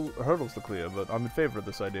legal hurdles to clear, but I'm in favor of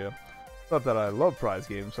this idea. Not that I love prize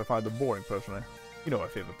games, I find them boring personally. You know I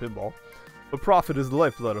favor pinball. But profit is the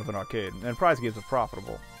lifeblood of an arcade, and prize games are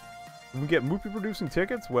profitable. When we get movie producing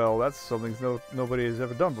tickets, well, that's something nobody has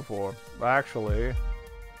ever done before. Actually,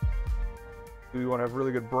 do we want to have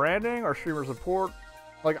really good branding or streamer support?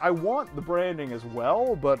 Like, I want the branding as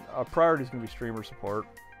well, but a priority is going to be streamer support.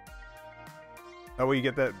 That way you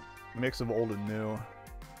get that mix of old and new.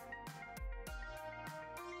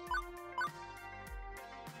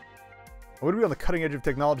 I'm going to be on the cutting edge of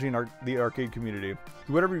technology in the arcade community.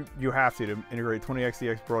 Do whatever you have to integrate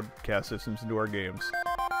 20xDX broadcast systems into our games.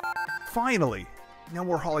 Finally! No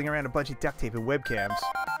more hauling around a bunch of duct tape and webcams.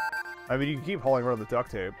 I mean, you can keep hauling around the duct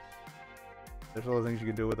tape. There's other things you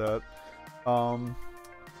can do with that.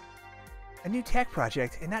 A new tech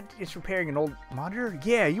project, and not just repairing an old monitor?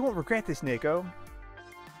 Yeah, you won't regret this, Nico.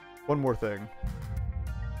 One more thing.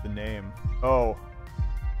 The name. Oh.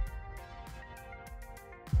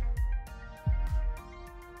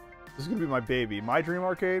 This is going to be my baby. My Dream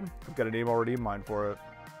Arcade? I've got a name already in mind for it.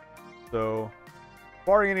 So,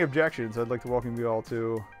 barring any objections, I'd like to welcome you all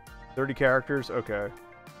to 30 characters. Okay.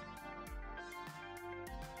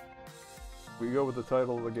 We go with the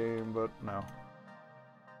title of the game, but no.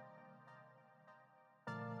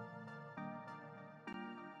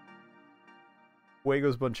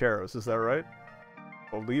 Fuegos Buncheros, is that right?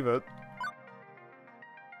 I'll leave it.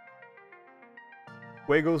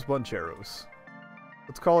 Fuegos Buncheros.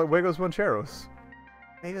 Let's call it Fuegos Buncheros.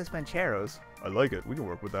 Fuegos Buncheros. I like it. We can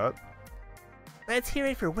work with that. Let's hear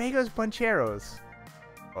it for Fuegos Buncheros.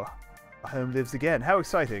 Oh, a home lives again. How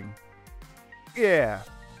exciting. Yeah.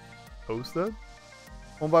 Toast then?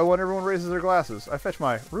 One by one, everyone raises their glasses. I fetch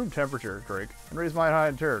my room temperature drink and raise mine high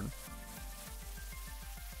in turn.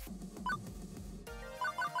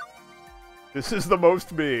 This is the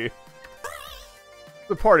most me.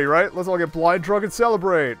 The party, right? Let's all get blind drunk and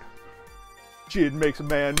celebrate. Gin makes a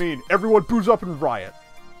man mean. Everyone booze up and riot.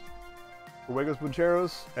 Fuegos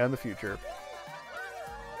Buncheros and the future.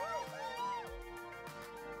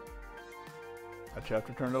 That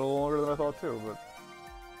chapter turned out a little longer than I thought too, but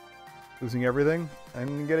losing everything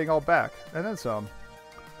and getting all back, and then some.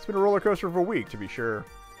 It's been a roller coaster of a week, to be sure.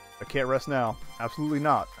 I can't rest now. Absolutely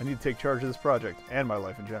not. I need to take charge of this project and my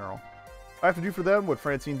life in general. I have to do for them what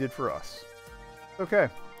Francine did for us. Okay,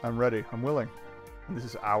 I'm ready. I'm willing. And this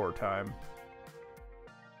is our time.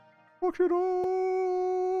 Fuck it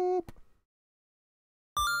up!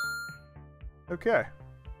 Okay.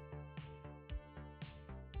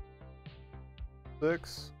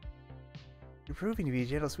 6. You're proving to be a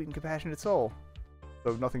gentle, sweet, and compassionate soul.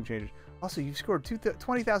 So nothing changed. Also, you've scored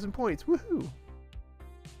 20,000 points. Woohoo!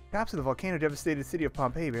 Cops of the volcano-devastated city of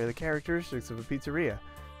Pompeii bear the characteristics of a pizzeria.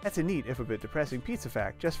 That's a neat, if a bit depressing, pizza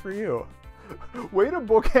fact just for you. Way to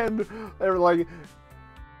bookend, like,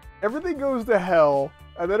 everything goes to hell,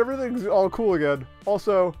 and then everything's all cool again.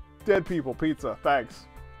 Also, dead people, pizza. Thanks.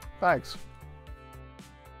 Thanks.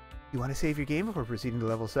 You want to save your game before proceeding to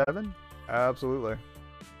level 7? Absolutely.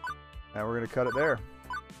 And we're going to cut it there.